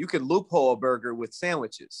though. You could loophole a burger with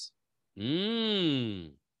sandwiches.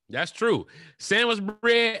 That's true. Sandwich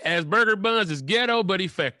bread as burger buns is ghetto but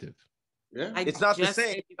effective. Yeah. It's not the just same.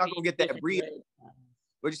 said You're not you gonna could get that use bread. different breads.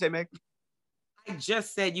 What'd you say, Meg? I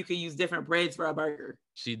just said you could use different breads for a burger.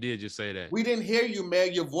 She did just say that. We didn't hear you,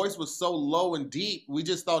 Meg. Your voice was so low and deep. We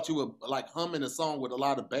just thought you were like humming a song with a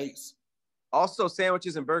lot of bass. Also,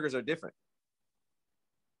 sandwiches and burgers are different.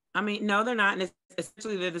 I mean, no, they're not. And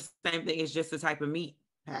essentially, they're the same thing. It's just the type of meat,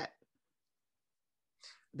 Pat.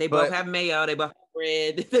 They both have mayo. They both have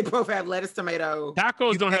bread. They both have lettuce, tomato.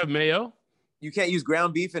 Tacos don't have mayo. You can't use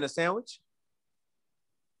ground beef in a sandwich.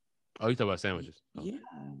 Oh, you talking about sandwiches? Oh. Yeah.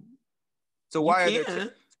 So why are You there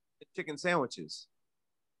can. chicken sandwiches?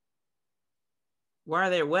 Why are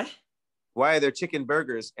there what? Why are there chicken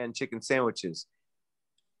burgers and chicken sandwiches?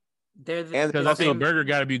 They're the And Because I also, think burger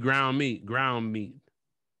got to be ground meat.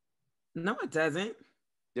 No, it doesn't.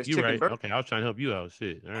 there's You chicken right? burgers. Okay, I was trying to help you out.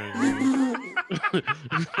 Shit. All right.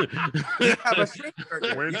 You have a shrimp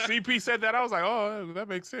burger. When You CP said that, I was like, oh, that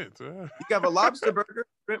makes sense. have a lobster burger,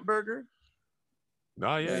 shrimp burger.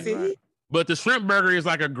 No, yeah. See? Right. But the shrimp burger is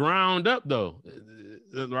like a ground up though,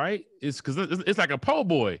 right? It's because it's like a po'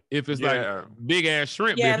 boy. If it's like big ass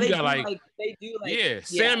shrimp, Yeah, but if they you got they do like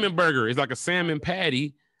salmon burger. It's like a salmon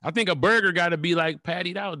patty. I think a burger got to be like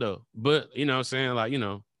pattied out though. But you know what I'm saying, like, you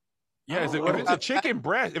know. Yeah, if it's a chicken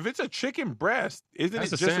breast, isn't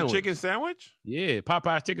That's it a just sandwich. a chicken sandwich? Yeah,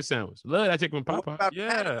 Popeye's chicken sandwich. Love that chicken from What Popeye. about Yeah.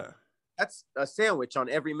 patty? That's a sandwich on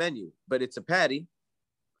every menu, but it's a patty.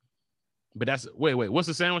 But that's wait, what's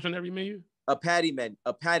the sandwich on every menu? A patty melt.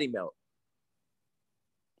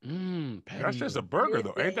 Patty That's just a melt. burger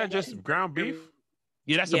though. Ain't that just ground beef?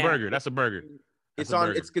 Yeah, that's a burger. That's a burger.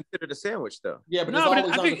 It's considered a sandwich though. Yeah, but No, it's but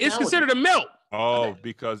always I on think the it's sandwich. considered a melt. Oh,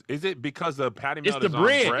 because the patty It's melt the is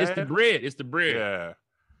bread. on bread? It's the bread. It's the bread. Yeah.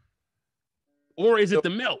 Or is it the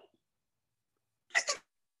melt? It's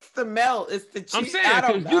the melt. It's the cheese. I'm saying, I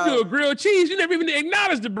don't because you know. do a grilled cheese, you never even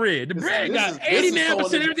acknowledge the bread. The bread got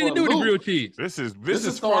 89% everything to do with the grilled cheese. This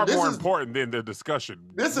is far more important than the discussion.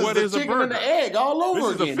 This is What the is a chicken and burger? the egg all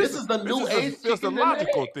over again. This is the new age It's a chicken and the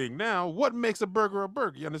logical egg. thing now. What makes a burger a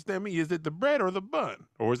burger? You understand me? Is it the bread or the bun?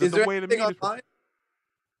 Or is Is it the there way the anything meat is? online?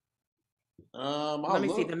 Let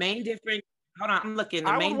me see the main difference. Hold on, I'm looking. The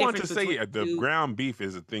I main would want to difference say between the ground beef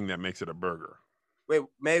is the thing that makes it a burger. Wait,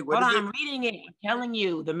 Meg, what Hold is on, it? I'm reading it. I'm telling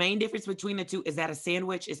you, the main difference between the two is that a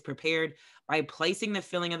sandwich is prepared by placing the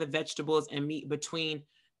filling of the vegetables and meat between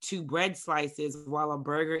two bread slices, while a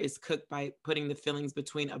burger is cooked by putting the fillings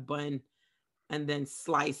between a bun and then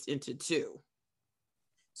sliced into two.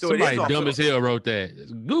 So it is Somebody dumb as hell wrote that.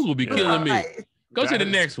 Google be killing me. Right. Go to the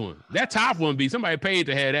next one. That top one be somebody paid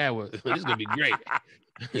to have that one. This is gonna be great.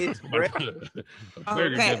 It's bread.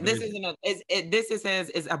 Okay, this says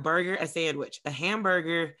is a burger a sandwich? A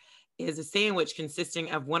hamburger is a sandwich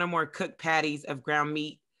consisting of one or more cooked patties of ground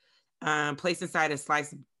meat placed inside a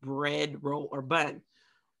sliced bread, roll, or bun.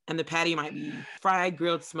 And the patty might be fried,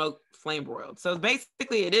 grilled, smoked, flame broiled. So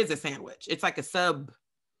basically, it is a sandwich. It's like a sub.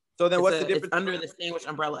 So then, what's the difference? It's under the sandwich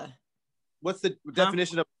umbrella. What's the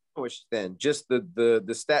definition of sandwich then? Just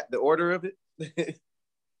the order of it?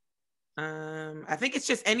 I think it's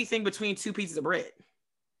just anything between two pieces of bread.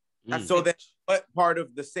 So then, what part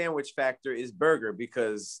of the sandwich factor is burger?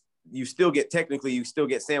 Because you still get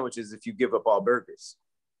sandwiches if you give up all burgers.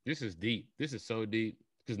 This is deep. This is so deep.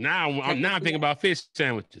 Because now I'm thinking about fish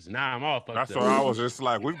sandwiches. Now I'm all fucked up. That's why I was just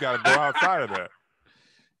like, we've got to go outside of that.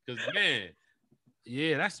 Because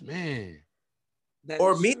man.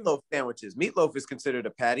 Or meatloaf sandwiches. Meatloaf is considered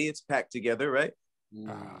a patty. It's packed together, right?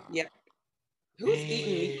 Yeah. Who's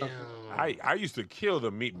eating meatloaf? I used to kill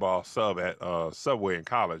the meatball sub at Subway in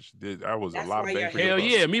college. I was a lot of bang for your Hell buck.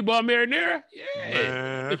 yeah, meatball marinara. Yeah,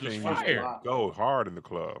 Man, that this was thing fire. used to go hard in the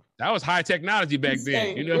club. That was high technology back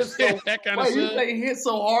then. You know what I'm saying? That kind of Wait, you stuff. say hit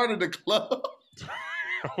so hard in the club?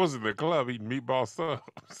 I was in the club eating meatball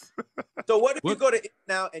subs. So what if you go to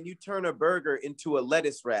now and you turn a burger into a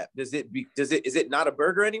lettuce wrap? Is it not a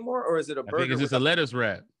burger anymore, or is it a burger? I think it's just a lettuce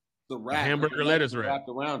wrap. The wrap, a hamburger lettuce wrap wrapped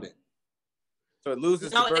around it. So it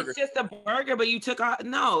loses No, the burger. it's just a burger, but you took off.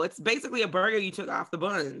 No, it's basically a burger you took off the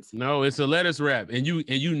buns. No, it's a lettuce wrap, and you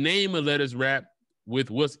name a lettuce wrap with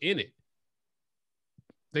what's in it.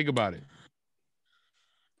 Think about it.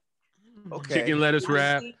 Okay. Chicken lettuce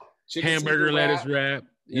wrap, hamburger lettuce wrap.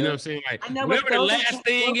 You know what I'm saying? Like whatever the last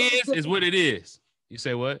thing is what it is. You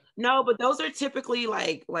say what? No, but those are typically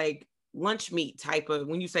like lunch meat type of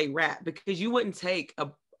when you say wrap, because you wouldn't take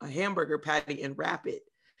a hamburger patty and wrap it.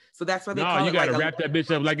 So that's why they No, call you it gotta like wrap that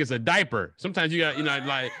bitch up like it's a diaper. Sometimes you got, you know,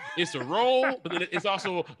 like it's a roll, but then it's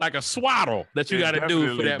also like a swaddle that you gotta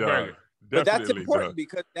do for that burger. But that's Definitely important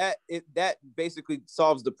because that basically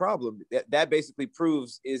solves the problem. That basically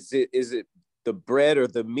proves is it the bread or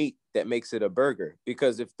the meat that makes it a burger?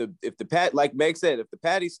 Because if the like Meg said, if the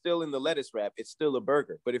patty's still in the lettuce wrap, it's still a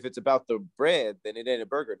burger. But if it's about the bread, then it ain't a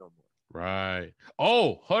burger no more. Right.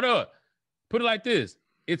 Oh, hold up. Put it like this: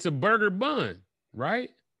 it's a burger bun, right?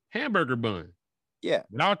 Hamburger bun. Yeah.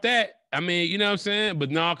 Without that, I mean, you know what I'm saying?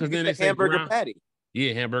 But no, because then they say hamburger patty.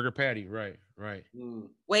 Yeah, hamburger patty. Right.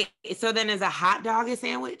 Wait, so then is a hot dog a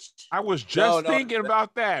sandwich? I was just thinking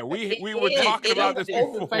about that. We were talking about this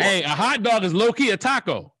before. Hey, a hot dog is low key a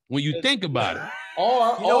taco when you think about it.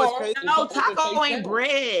 No, taco ain't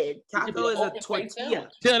bread. Taco is a tortilla.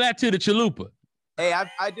 Tell that to the chalupa. Hey,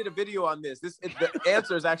 I did a video on this. The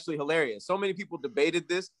answer is actually hilarious. So many people debated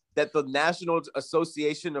this that the National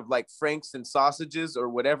Association of like Franks and Sausages or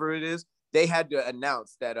whatever it is, they had to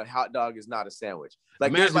announce that a hot dog is not a sandwich.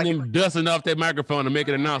 Like, imagine them dusting off that microphone to make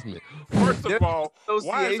an announcement. First of all,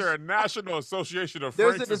 why is there a National Association of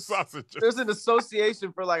Franks and Sausages? There's an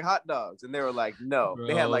association for like hot dogs, and they were like, no. Bro.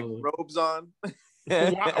 They had like robes on.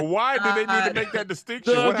 Why do they need to make that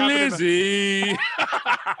distinction? What Glizzy.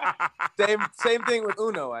 Same thing with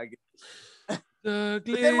Uno, I guess.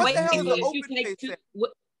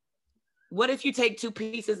 What if you take two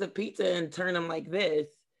pieces of pizza and turn them like this?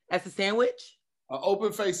 That's a sandwich? An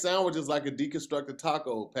open face sandwich is like a deconstructed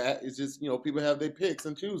taco, Pat. It's just, you know, people have their picks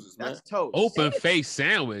and chooses, man. That's toast. Open face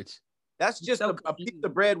sandwich. That's just a piece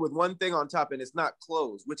of bread with one thing on top and it's not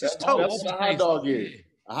closed, which is toast. That's what a hot dog is.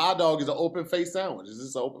 A hot dog is an open face sandwich. It's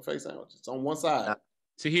just an open face sandwich. It's on one side.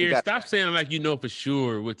 So here, stop saying like you know for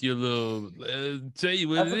sure with your little, tell you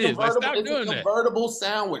what it is. Like, stop doing that. It's a convertible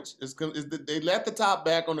sandwich. They let the top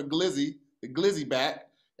back on the glizzy back,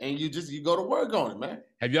 and you go to work on it, man.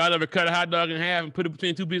 Have y'all ever cut a hot dog in half and put it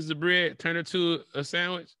between two pieces of bread, turn it to a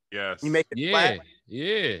sandwich? Yes. You make it flat?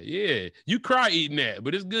 Yeah. You cry eating that,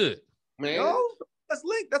 but it's good. Man. No, that's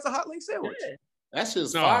Link. That's a hot Link sandwich. Yeah. That's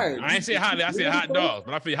just fire. I ain't say hot. I said hot dogs,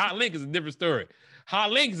 but I feel hot Link is a different story.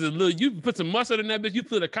 Hot Link is a little. You put some mustard in that bitch, you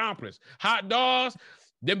feel accomplished. Hot dogs,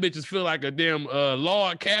 them bitches feel like a damn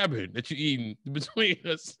log cabin that you eating between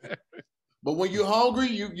us. But when you're hungry,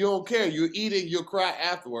 you don't care. You're eating, you'll cry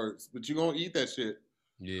afterwards, but you're gonna eat that shit.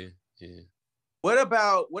 Yeah. What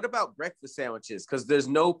about breakfast sandwiches? Because there's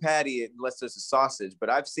no patty unless there's a sausage. But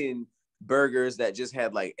I've seen burgers that just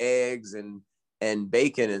had like eggs and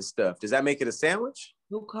bacon and stuff. Does that make it a sandwich?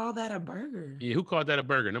 Who called that a burger? Yeah, who called that a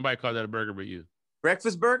burger? Nobody called that a burger but you.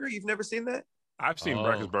 Breakfast burger? You've never seen that? I've seen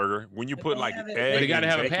breakfast burger. When you put like eggs, but it gotta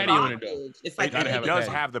have a patty on it though. It's like it does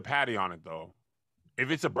have the patty on it though.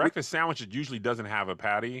 If it's a breakfast sandwich, it usually doesn't have a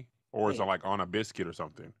patty, or it's like on a biscuit or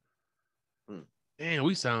something. Damn,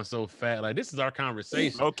 we sound so fat. Like this is our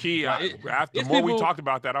conversation. Low key, after more we talked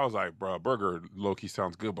about that, I was like, bro, a burger low key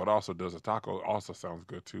sounds good, but also does a taco also sounds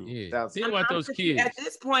good too. Yeah. Think about those kids. At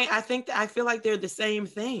this point, I feel like they're the same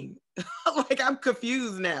thing. Like I'm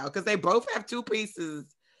confused now because they both have two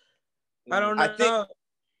pieces. I don't know. I think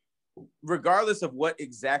regardless of what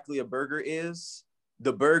exactly a burger is,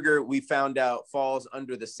 the burger we found out falls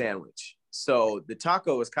under the sandwich. So the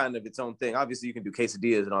taco is kind of its own thing. Obviously, you can do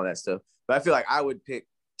quesadillas and all that stuff, but I feel like I would pick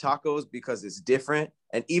tacos because it's different.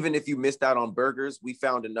 And even if you missed out on burgers, we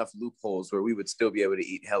found enough loopholes where we would still be able to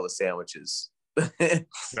eat hella sandwiches.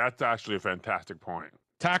 That's actually a fantastic point.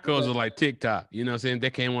 Tacos are like TikTok, you know what I'm saying?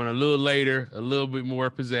 They came on a little later, a little bit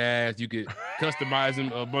more pizzazz. You could customize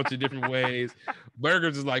them a bunch of different ways.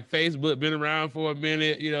 Burgers is like Facebook, been around for a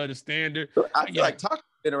minute, you know, the standard. I feel like tacos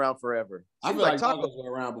been around forever. I feel like tacos been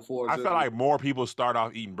around before. I feel like more people start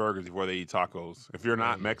off eating burgers before they eat tacos. If you're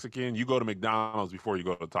not Mexican, you go to McDonald's before you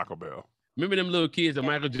go to Taco Bell. Remember them little kids that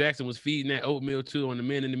Michael Jackson was feeding that oatmeal to on the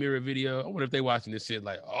Man in the Mirror video? I wonder if they watching this shit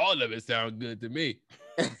like, all of it sounds good to me.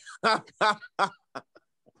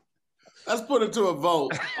 Let's put it to a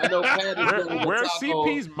vote. I know where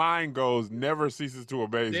CP's mind goes never ceases to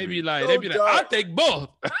amaze me. They be like, I'll take both.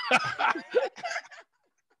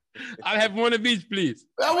 I'll have one of each, please.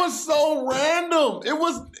 That was so random.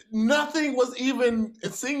 Nothing was even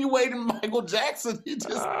insinuating Michael Jackson. He just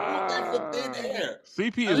put that for thin air.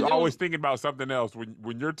 CP is always thinking about something else.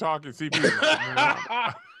 When you're talking, CP is like,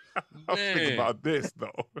 I was thinking about this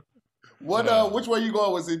though. Which way you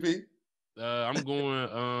going with CP? I'm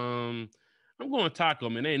going taco,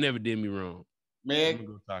 man. They ain't never did me wrong. Man, I'm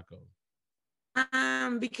gonna go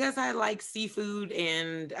taco. Because I like seafood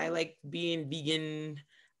and I like being vegan,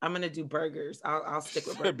 I'm gonna do burgers. I'll stick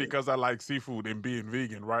with burgers. Because I like seafood and being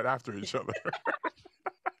vegan right after each other.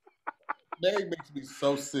 Meg makes me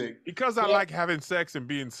so sick. Because I like having sex and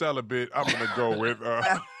being celibate, I'm gonna go with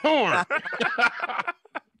porn.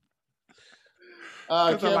 Kev,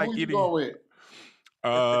 I like who you eating. going with?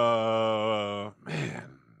 Man,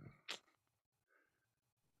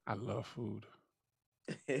 I love food.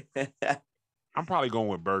 I'm probably going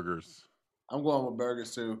with burgers. I'm going with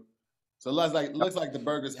burgers too. So looks like the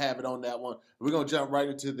burgers have it on that one. We're gonna jump right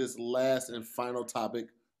into this last and final topic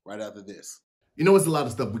right after this. You know, it's a lot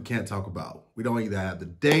of stuff we can't talk about. We don't either have the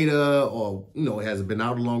data or, it hasn't been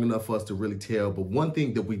out long enough for us to really tell. But one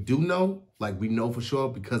thing that we do know, like we know for sure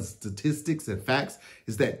because statistics and facts,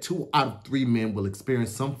 is that 2 out of 3 men will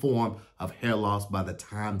experience some form of hair loss by the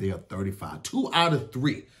time they are 35. 2 out of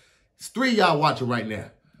 3. It's 3 of y'all watching right now.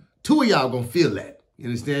 2 of y'all gonna feel that. You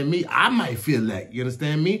understand me? I might feel that. You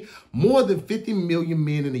understand me? More than 50 million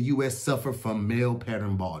men in the U.S. suffer from male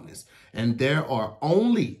pattern baldness. And there are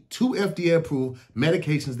only 2 FDA-approved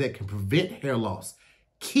medications that can prevent hair loss.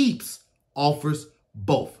 Keeps offers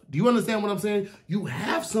both. Do you understand what I'm saying? You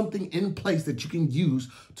have something in place that you can use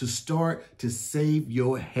to start to save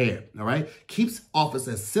your hair, all right? Keeps offers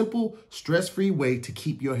a simple, stress-free way to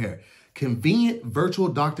keep your hair. Convenient virtual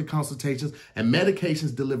doctor consultations and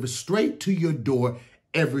medications delivered straight to your door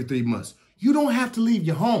every 3 months. You don't have to leave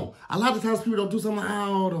your home. A lot of times people don't do something like,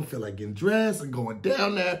 oh, I don't feel like getting dressed and going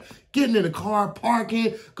down there, getting in the car,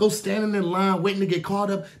 parking, go standing in line, waiting to get caught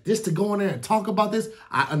up just to go in there and talk about this.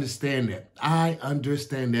 I understand that. I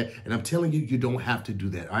understand that. And I'm telling you, you don't have to do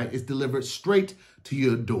that, all right? It's delivered straight to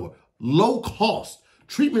your door. Low cost.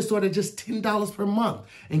 Treatment start at just $10 per month,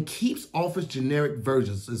 and Keeps offers generic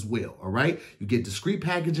versions as well, all right? You get discreet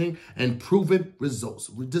packaging and proven results.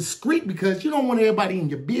 Discreet because you don't want everybody in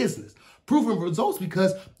your business. Proven results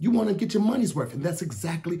because you want to get your money's worth, and that's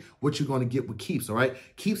exactly what you're going to get with Keeps, all right?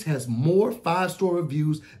 Keeps has more 5-star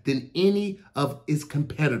reviews than any of its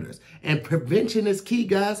competitors. And prevention is key,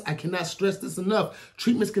 guys. I cannot stress this enough.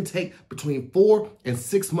 Treatments can take between 4 and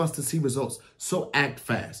 6 months to see results, so act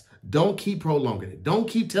fast. Don't keep prolonging it. Don't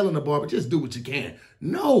keep telling the barber, just do what you can.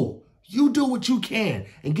 No, you do what you can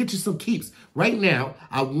and get you some Keeps. Right now,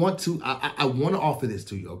 I want to offer this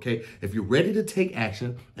to you, okay? If you're ready to take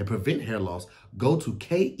action and prevent hair loss, go to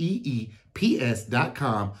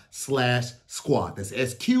KEEPS.com/SQUADD. That's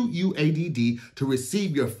SQUADD to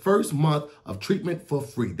receive your first month of treatment for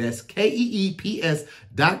free. That's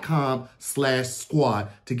KEEPS.com/SQUADD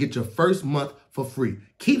to get your first month for free.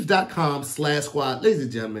 Keeps.com/SQUADD. Ladies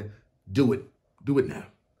and gentlemen, do it. Do it now.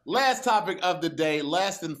 Last topic of the day,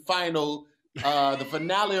 last and final, the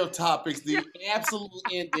finale of topics, the absolute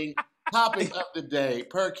ending topic of the day,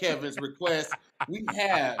 per Kevin's request. You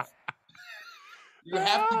have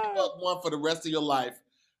to give up one for the rest of your life.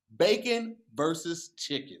 Bacon versus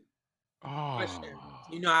chicken. Question.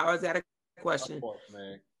 I always had a question. Of course,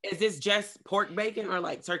 man. Is this just pork bacon or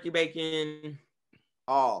like turkey bacon?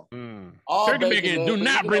 All turkey bacon. Do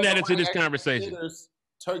not bring that into this conversation.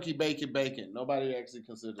 Turkey bacon. Nobody actually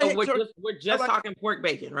considers. So we're just talking pork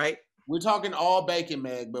bacon, right? We're talking all bacon,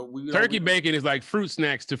 Meg. But turkey bacon is like fruit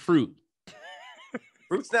snacks to fruit.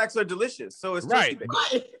 Fruit snacks are delicious, so it's right.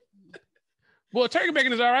 Bacon. Well, turkey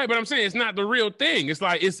bacon is all right, but I'm saying it's not the real thing. It's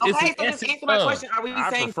like it's. Okay, so just answer my question. Are we saying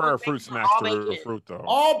I prefer fruit snacks to real fruit, though.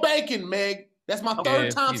 All bacon, Meg. That's my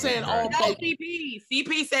third time saying all bacon.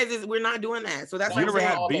 CP says we're not doing that. So that's you ever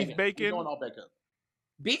had beef We're bacon? doing all bacon.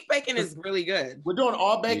 Beef bacon is really good. We're doing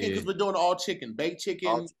all bacon because we're doing all chicken. Baked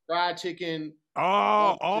chicken, fried chicken.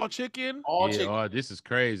 All chicken? All chicken. Oh, this is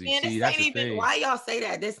crazy. Man, See, this that's ain't the even, thing. why y'all say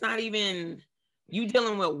that? That's not even, you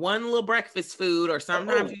dealing with one little breakfast food or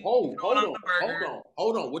sometimes hold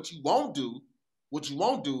on. What you won't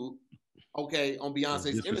do, okay, on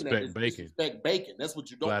Beyonce's internet is disrespect bacon. That's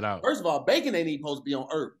what you don't. Flat out. First of all, bacon ain't even supposed to be on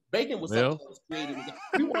earth. Bacon was something that was created.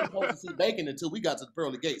 We weren't supposed to see bacon until we got to the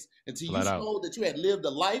pearly gates. Until you showed that you had lived a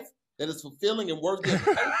life that is fulfilling and worthy of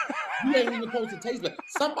taste. You ain't even supposed to taste it.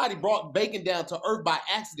 Somebody brought bacon down to earth by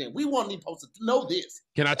accident. We weren't even supposed to know this.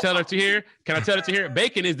 Can I tell her to hear?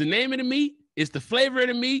 Bacon is the name of the meat. It's the flavor of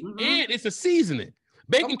the meat, and it's a seasoning.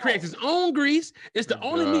 Bacon creates its own grease. It's the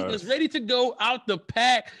only meat that's ready to go out the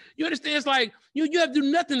pack. You understand? It's like you have to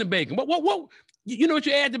do nothing to bacon. What? You know what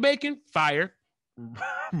you add to bacon? Fire.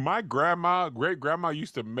 My great grandma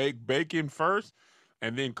used to make bacon first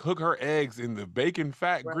and then cook her eggs in the bacon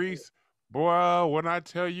fat grease. Boy, when I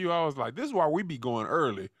tell you, I was like, this is why we be going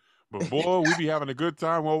early. But boy, we be having a good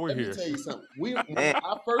time while we're here. Let me tell you something. When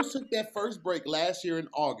I first took that first break last year in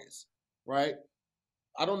August, right?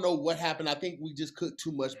 I don't know what happened. I think we just cooked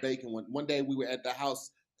too much bacon. One day we were at the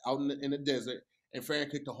house out in the desert, and Farron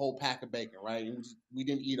cooked a whole pack of bacon, right? And we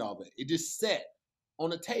didn't eat all of it. It just sat on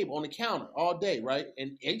the table, on the counter all day, right?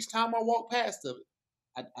 And each time I walked past it,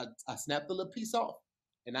 I snapped the little piece off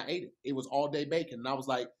and I ate it. It was all day bacon. And I was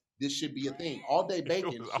like, this should be a thing. All day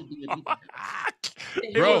bacon should be a thing.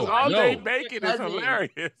 It was all day no. bacon. It's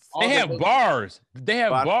hilarious. All They day have bacon. bars. They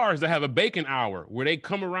have bars that have a bacon hour where they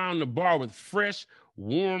come around the bar with fresh,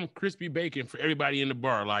 warm, crispy bacon for everybody in the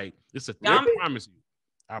bar. Like it's a thing. I promise you.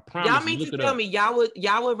 I promise Y'all you. mean Look to it tell up. me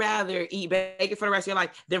y'all would rather eat bacon for the rest of your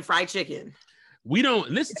life than fried chicken? We don't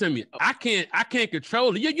listen to me. I can't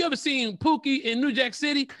control it. You ever seen Pookie in New Jack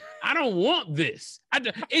City? I don't want this.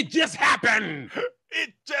 It just happened.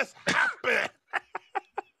 It just happened.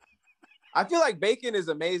 I feel like bacon is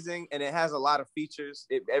amazing and it has a lot of features.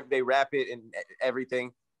 They wrap it and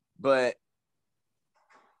everything, but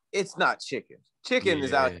it's not chicken. Chicken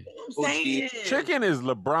is out. I'm saying. Chicken is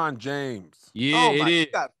LeBron James. Yeah, Oh my it is.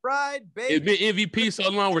 God, fried It's bacon. been MVP so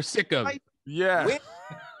long, we're sick of it. Yeah. Wing-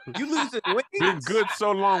 You losing wings? Been good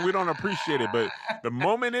so long, we don't appreciate it. But the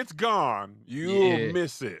moment it's gone, you'll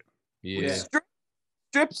miss it. Yeah.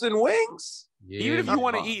 Strips and wings. Yeah, Even if you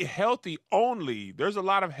want to man. eat healthy only, there's a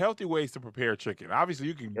lot of healthy ways to prepare chicken. Obviously,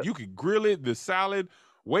 you can grill it, the salad.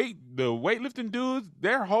 The weightlifting dudes,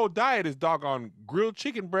 their whole diet is doggone grilled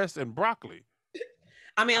chicken breasts and broccoli.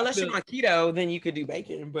 I mean, unless you're on keto, then you could do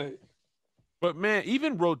bacon, But man,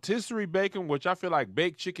 even rotisserie bacon, which I feel like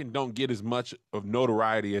baked chicken don't get as much of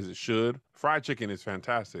notoriety as it should. Fried chicken is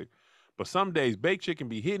fantastic. But some days baked chicken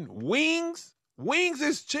be hitting. Wings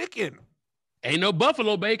is chicken. Ain't no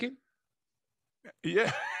buffalo bacon.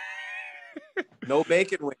 Yeah. No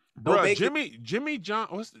bacon wings. No Bruh, bacon. Jimmy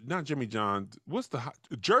John, not Jimmy John,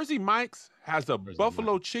 Jersey Mike's has a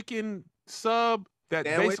buffalo chicken sub that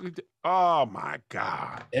Sandwich? basically, oh my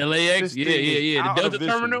God. LAX, This thing is yeah. out The of Delta this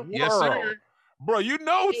Terminal, yes, world. sir. Bro, you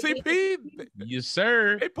know, CP, Yes,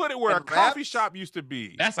 sir. they put it where a And coffee wraps? shop used to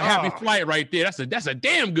be. That's a happy Oh, flight right there. That's a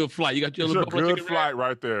damn good flight. You got your It's little a buffalo good chicken flight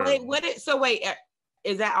right there. wait,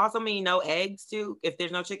 is that also mean no eggs too? If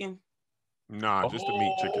there's no chicken? Nah, just the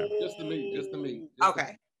meat chicken. Just the meat. Just the meat.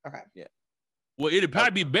 Okay. Well, it'd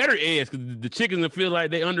probably be better eggs because the chickens will feel like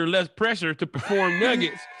they under less pressure to perform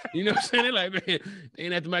nuggets. You know what I'm saying? They're like, man, they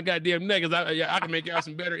ain't after my goddamn nuggets. I can make y'all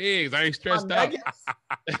some better eggs. I ain't stressed out.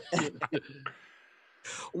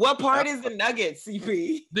 What part is the nuggets,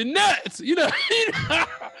 CP? The nuts, you know.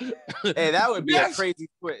 Hey, that would be a Yes. crazy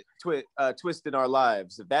twist in our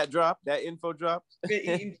lives. If that info dropped. Been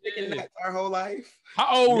eating chicken nuts our whole life.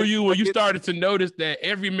 How old were you when you started to notice that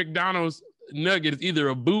every McDonald's nugget is either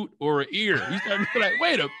a boot or an ear? You started to be like,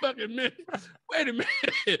 wait a fucking minute. Wait a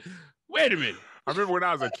minute. I remember when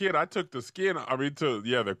I was a kid, I took the skin,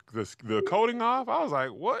 the coating off. I was like,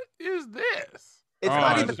 what is this? It's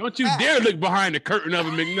not even. Don't you dare look behind the curtain of a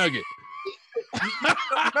McNugget.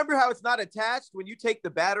 Remember how it's not attached? When you take the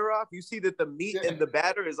batter off, you see that the meat and the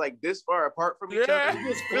batter is like this far apart from each Yeah. other.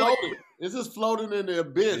 It's just floating. It's just floating in the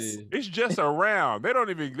abyss. It's just around. They don't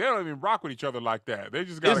even rock with each other like that. They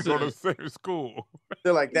just gotta It's go a- to the same school.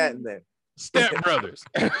 They're like that in there. Step Brothers.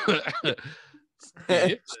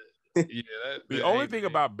 The The only thing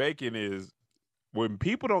about bacon is when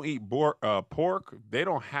people don't eat pork, they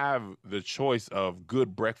don't have the choice of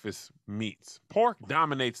good breakfast meats. Pork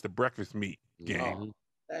dominates the breakfast meat game.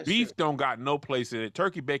 That's Beef true. don't got no place in it.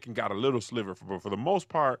 Turkey bacon got a little sliver, but for the most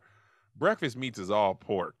part, breakfast meats is all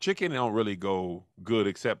pork. Chicken don't really go good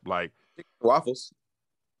except like, Waffles.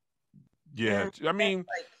 yeah. I mean,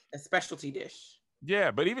 Like a specialty dish.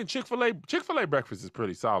 yeah, but even Chick-fil-A breakfast is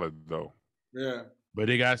pretty solid though. Yeah. But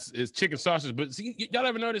it's chicken sausage. But see, y'all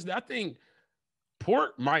ever notice that? I think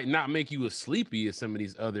pork might not make you as sleepy as some of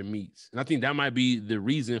these other meats. And I think that might be the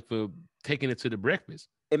reason for taking it to the breakfast.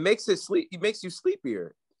 It makes it sleep. It makes you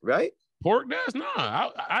sleepier, right? Pork does? No.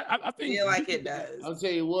 I I think feel like it does. I'll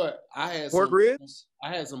tell you what. I had Pork some ribs.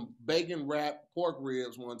 I had some bacon wrapped pork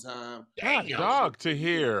ribs one time. God, dog to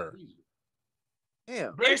hear.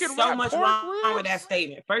 Damn. There's Bacon so wrapped much pork wrong with ribs? that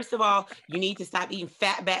statement. First of all, you need to stop eating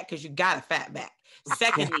fat back because you got a fat back.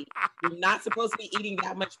 Secondly, you're not supposed to be eating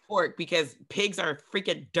that much pork because pigs are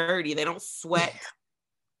freaking dirty. They don't sweat.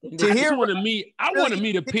 I want to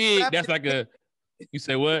meet a pig that's like a. You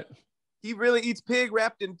say what? He really eats pig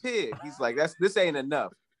wrapped in pig. He's like, this ain't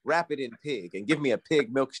enough. Wrap it in pig and give me a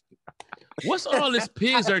pig milkshake. What's all this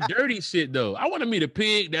pigs are dirty shit though? I want to meet a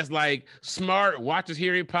pig that's like smart, watches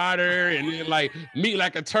Harry Potter, and then like meet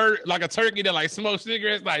like a turkey that like smokes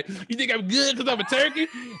cigarettes. Like, you think I'm good because I'm a turkey?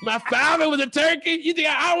 My father was a turkey. You think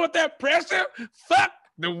I want that pressure? Fuck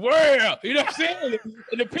the world. You know what I'm saying?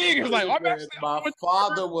 And the pig is like, my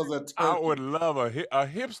father was a turkey. I would love a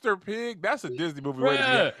hipster pig. That's a Disney movie.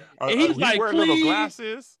 Bruh. And he's he like, wear little please.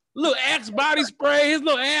 glasses. Little Axe body spray, his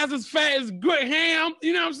little ass is fat as good ham.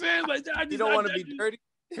 You know what I'm saying? Like, You don't want to be dirty.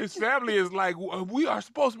 His family is like, we are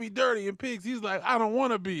supposed to be dirty and pigs. He's like, I don't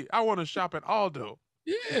want to be. I want to shop at Aldo.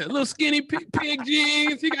 Yeah, little skinny pig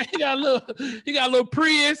jeans. He got a little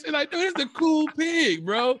Prius. And like, dude, this is a cool pig,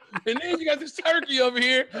 bro. And then you got this turkey over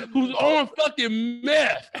here who's on fucking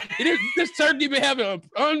meth. And this turkey been having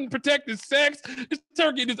unprotected sex. This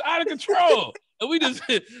turkey is out of control. And we just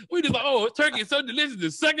like, oh, turkey is so delicious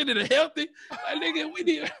and sucking and healthy. Like, nigga, we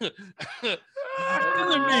need. Listen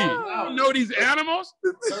to me. You know these animals?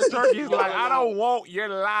 Turkey's like, I don't want your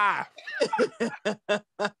life.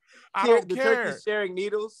 I don't care. Turkey sharing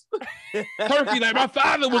needles. Turkey, like my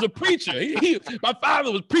father was a preacher. My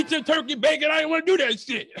father was preaching turkey bacon. I didn't want to do that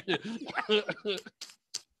shit.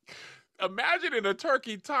 Imagine a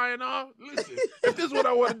turkey tying off. Listen, if this is what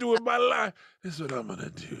I want to do in my life, this is what I'm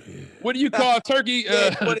gonna do here. What do you call turkey?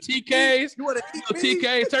 TKs? You want to eat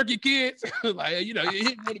TKs, turkey kids? Like, you know, he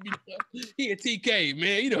a TK,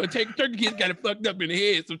 man. You know, turkey kids got it fucked up in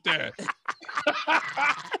the head sometimes.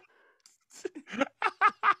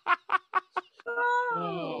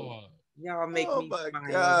 Oh, y'all make me my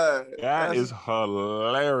smile. God. That is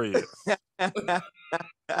hilarious. It's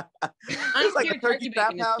like a turkey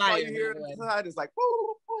bathhouse. All you hear inside is like,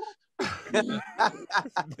 woo.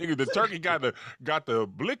 Nigga, the turkey got the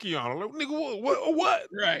blicky on. Like, nigga, what?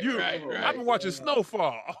 Right, right. I've been watching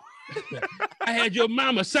Snowfall. I had your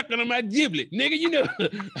mama sucking on my giblet, nigga. You know,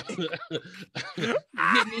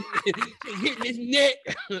 hitting his neck.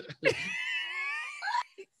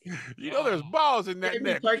 You know, there's balls in that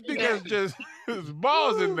neck. You think there's just there's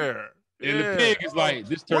balls in there. And the pig is like,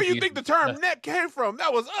 this turkey. Where you think the term neck came from?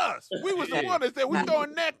 That was us. We was the one that said we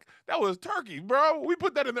throwing neck. That was turkey, bro. We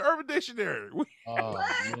put that in the Urban Dictionary. Oh,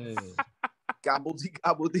 man. Gobbledy,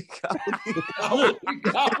 gobbledy,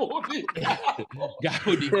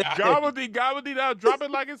 gobbledy. Gobbledy, now drop it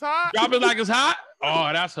like it's hot. Drop it like it's hot? Oh,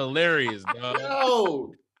 that's hilarious, dog.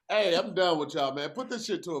 Yo, hey, I'm done with y'all, man. Put this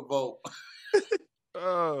shit to a vote.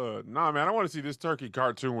 Nah, man, I want to see this turkey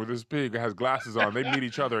cartoon where this pig has glasses on. They meet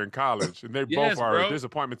each other in college, and they both are a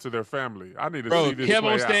disappointment to their family. I need to see this Kev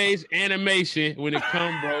play on stage out. Animation. When it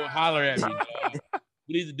come, bro, holler at me, dog.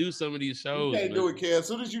 We need to do some of these shows. You can't do it, Kev. As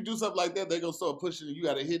soon as you do something like that, they're going to start pushing you. You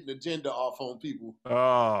got a hidden agenda off on people.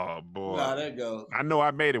 Oh, boy. Nah, that goes. I know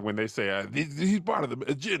I made it when they say he's part of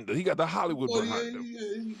the agenda. He got the Hollywood behind him.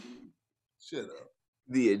 Yeah. Shut up.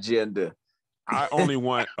 The agenda. I only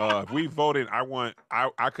want, if we voted,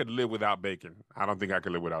 I could live without bacon. I don't think I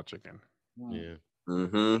could live without chicken. Yeah.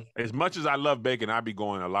 Mm-hmm. As much as I love bacon, I'd be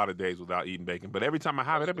going a lot of days without eating bacon. But every time I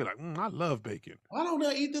have it, I'd be like, I love bacon. Why don't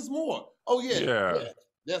I eat this more? Oh, yeah.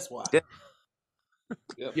 That's why. Yeah.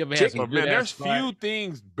 Yep. You ever had some But man, there's fry? few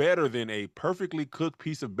things better than a perfectly cooked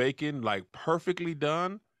piece of bacon, like perfectly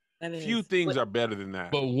done. Few things are better than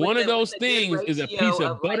that. But one of those things is a piece of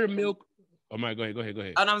like, buttermilk. Oh my, go ahead.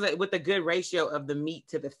 And I was like, with the good ratio of the meat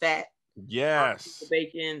to the fat. Yes. The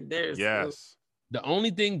bacon. There's The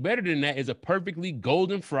only thing better than that is a perfectly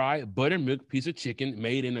golden fried buttermilk piece of chicken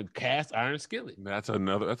made in a cast iron skillet. That's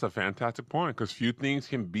a fantastic point, because few things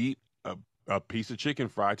can beat a piece of chicken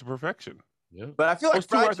fried to perfection. Yeah. But I feel like those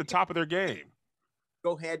two are at the top of their game.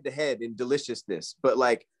 Go head to head in deliciousness, but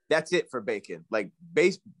like that's it for bacon. Like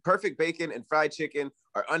perfect bacon and fried chicken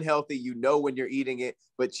are unhealthy. You know when you're eating it,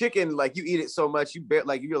 but chicken, like you eat it so much, you're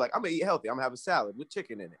like, I'm gonna eat healthy. I'm gonna have a salad with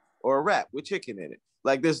chicken in it or a wrap with chicken in it.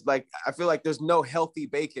 Like this, like I feel like there's no healthy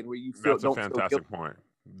bacon where you feel. That's a fantastic point.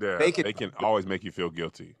 Yeah, bacon can always make you feel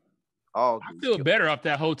guilty. Oh, I feel better off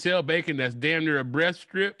that hotel bacon that's damn near a breast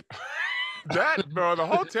strip. That, bro, the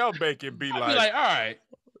hotel bacon be like, all right,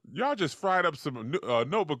 y'all just fried up some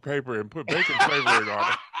notebook paper and put bacon flavoring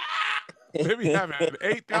on it. They be having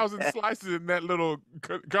 8,000 slices in that little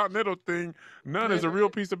continental thing. None is a real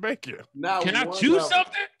piece of bacon. Can I chew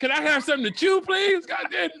something? Can I have something to chew, please? God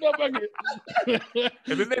damn, motherfucker.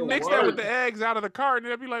 And then they mix that with the eggs out of the carton,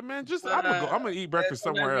 and they'll be like, man, I'm gonna eat breakfast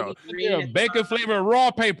somewhere else. Yeah, bacon flavored raw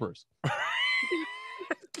papers.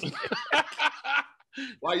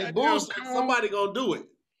 While you bullshit, somebody gonna do it.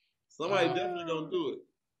 Somebody definitely gonna do it.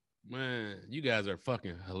 Man, you guys are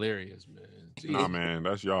fucking hilarious, man. Jeez. Nah, man,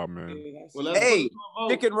 that's y'all, man. Well, hey,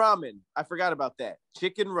 chicken ramen. I forgot about that.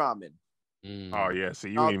 Chicken ramen. Oh yeah,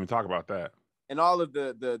 see, you didn't even talk about that. And all of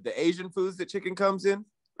the Asian foods that chicken comes in.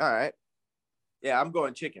 All right. Yeah, I'm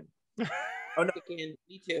going chicken. Oh no, chicken.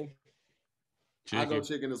 Me too. I go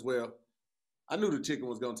chicken as well. I knew the chicken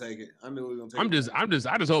was gonna take it. I knew it was gonna take it.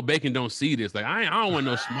 I just hope Bacon don't see this. Like I don't want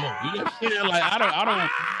no smoke. You know what I'm saying? Like I don't.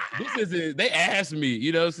 This isn't. They asked me.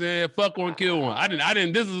 You know what I'm saying? Fuck one, kill one. I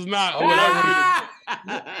didn't. This is not what I wanted.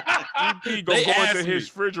 He gonna go into his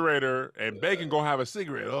refrigerator and Bacon gonna have a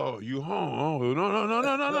cigarette. Oh, you home? Oh,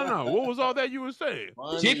 no. What was all that you were saying?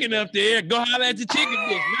 Chicken up there. Go holler at the chicken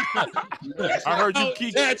bitch. I heard you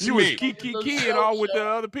you was kiki all with the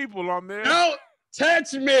other people on there. Don't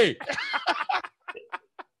touch me.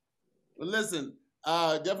 But listen,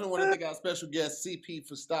 definitely want to thank our special guest CP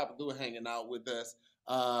for stopping through and hanging out with us.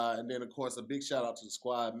 And then of course a big shout out to the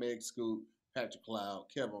squad, Meg Scoop, Patrick Cloud,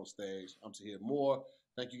 Kev on stage. I'm to hear more.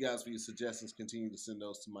 Thank you guys for your suggestions. Continue to send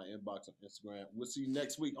those to my inbox on Instagram. We'll see you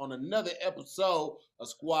next week on another episode of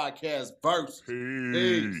SquADcast Versus.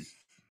 Peace.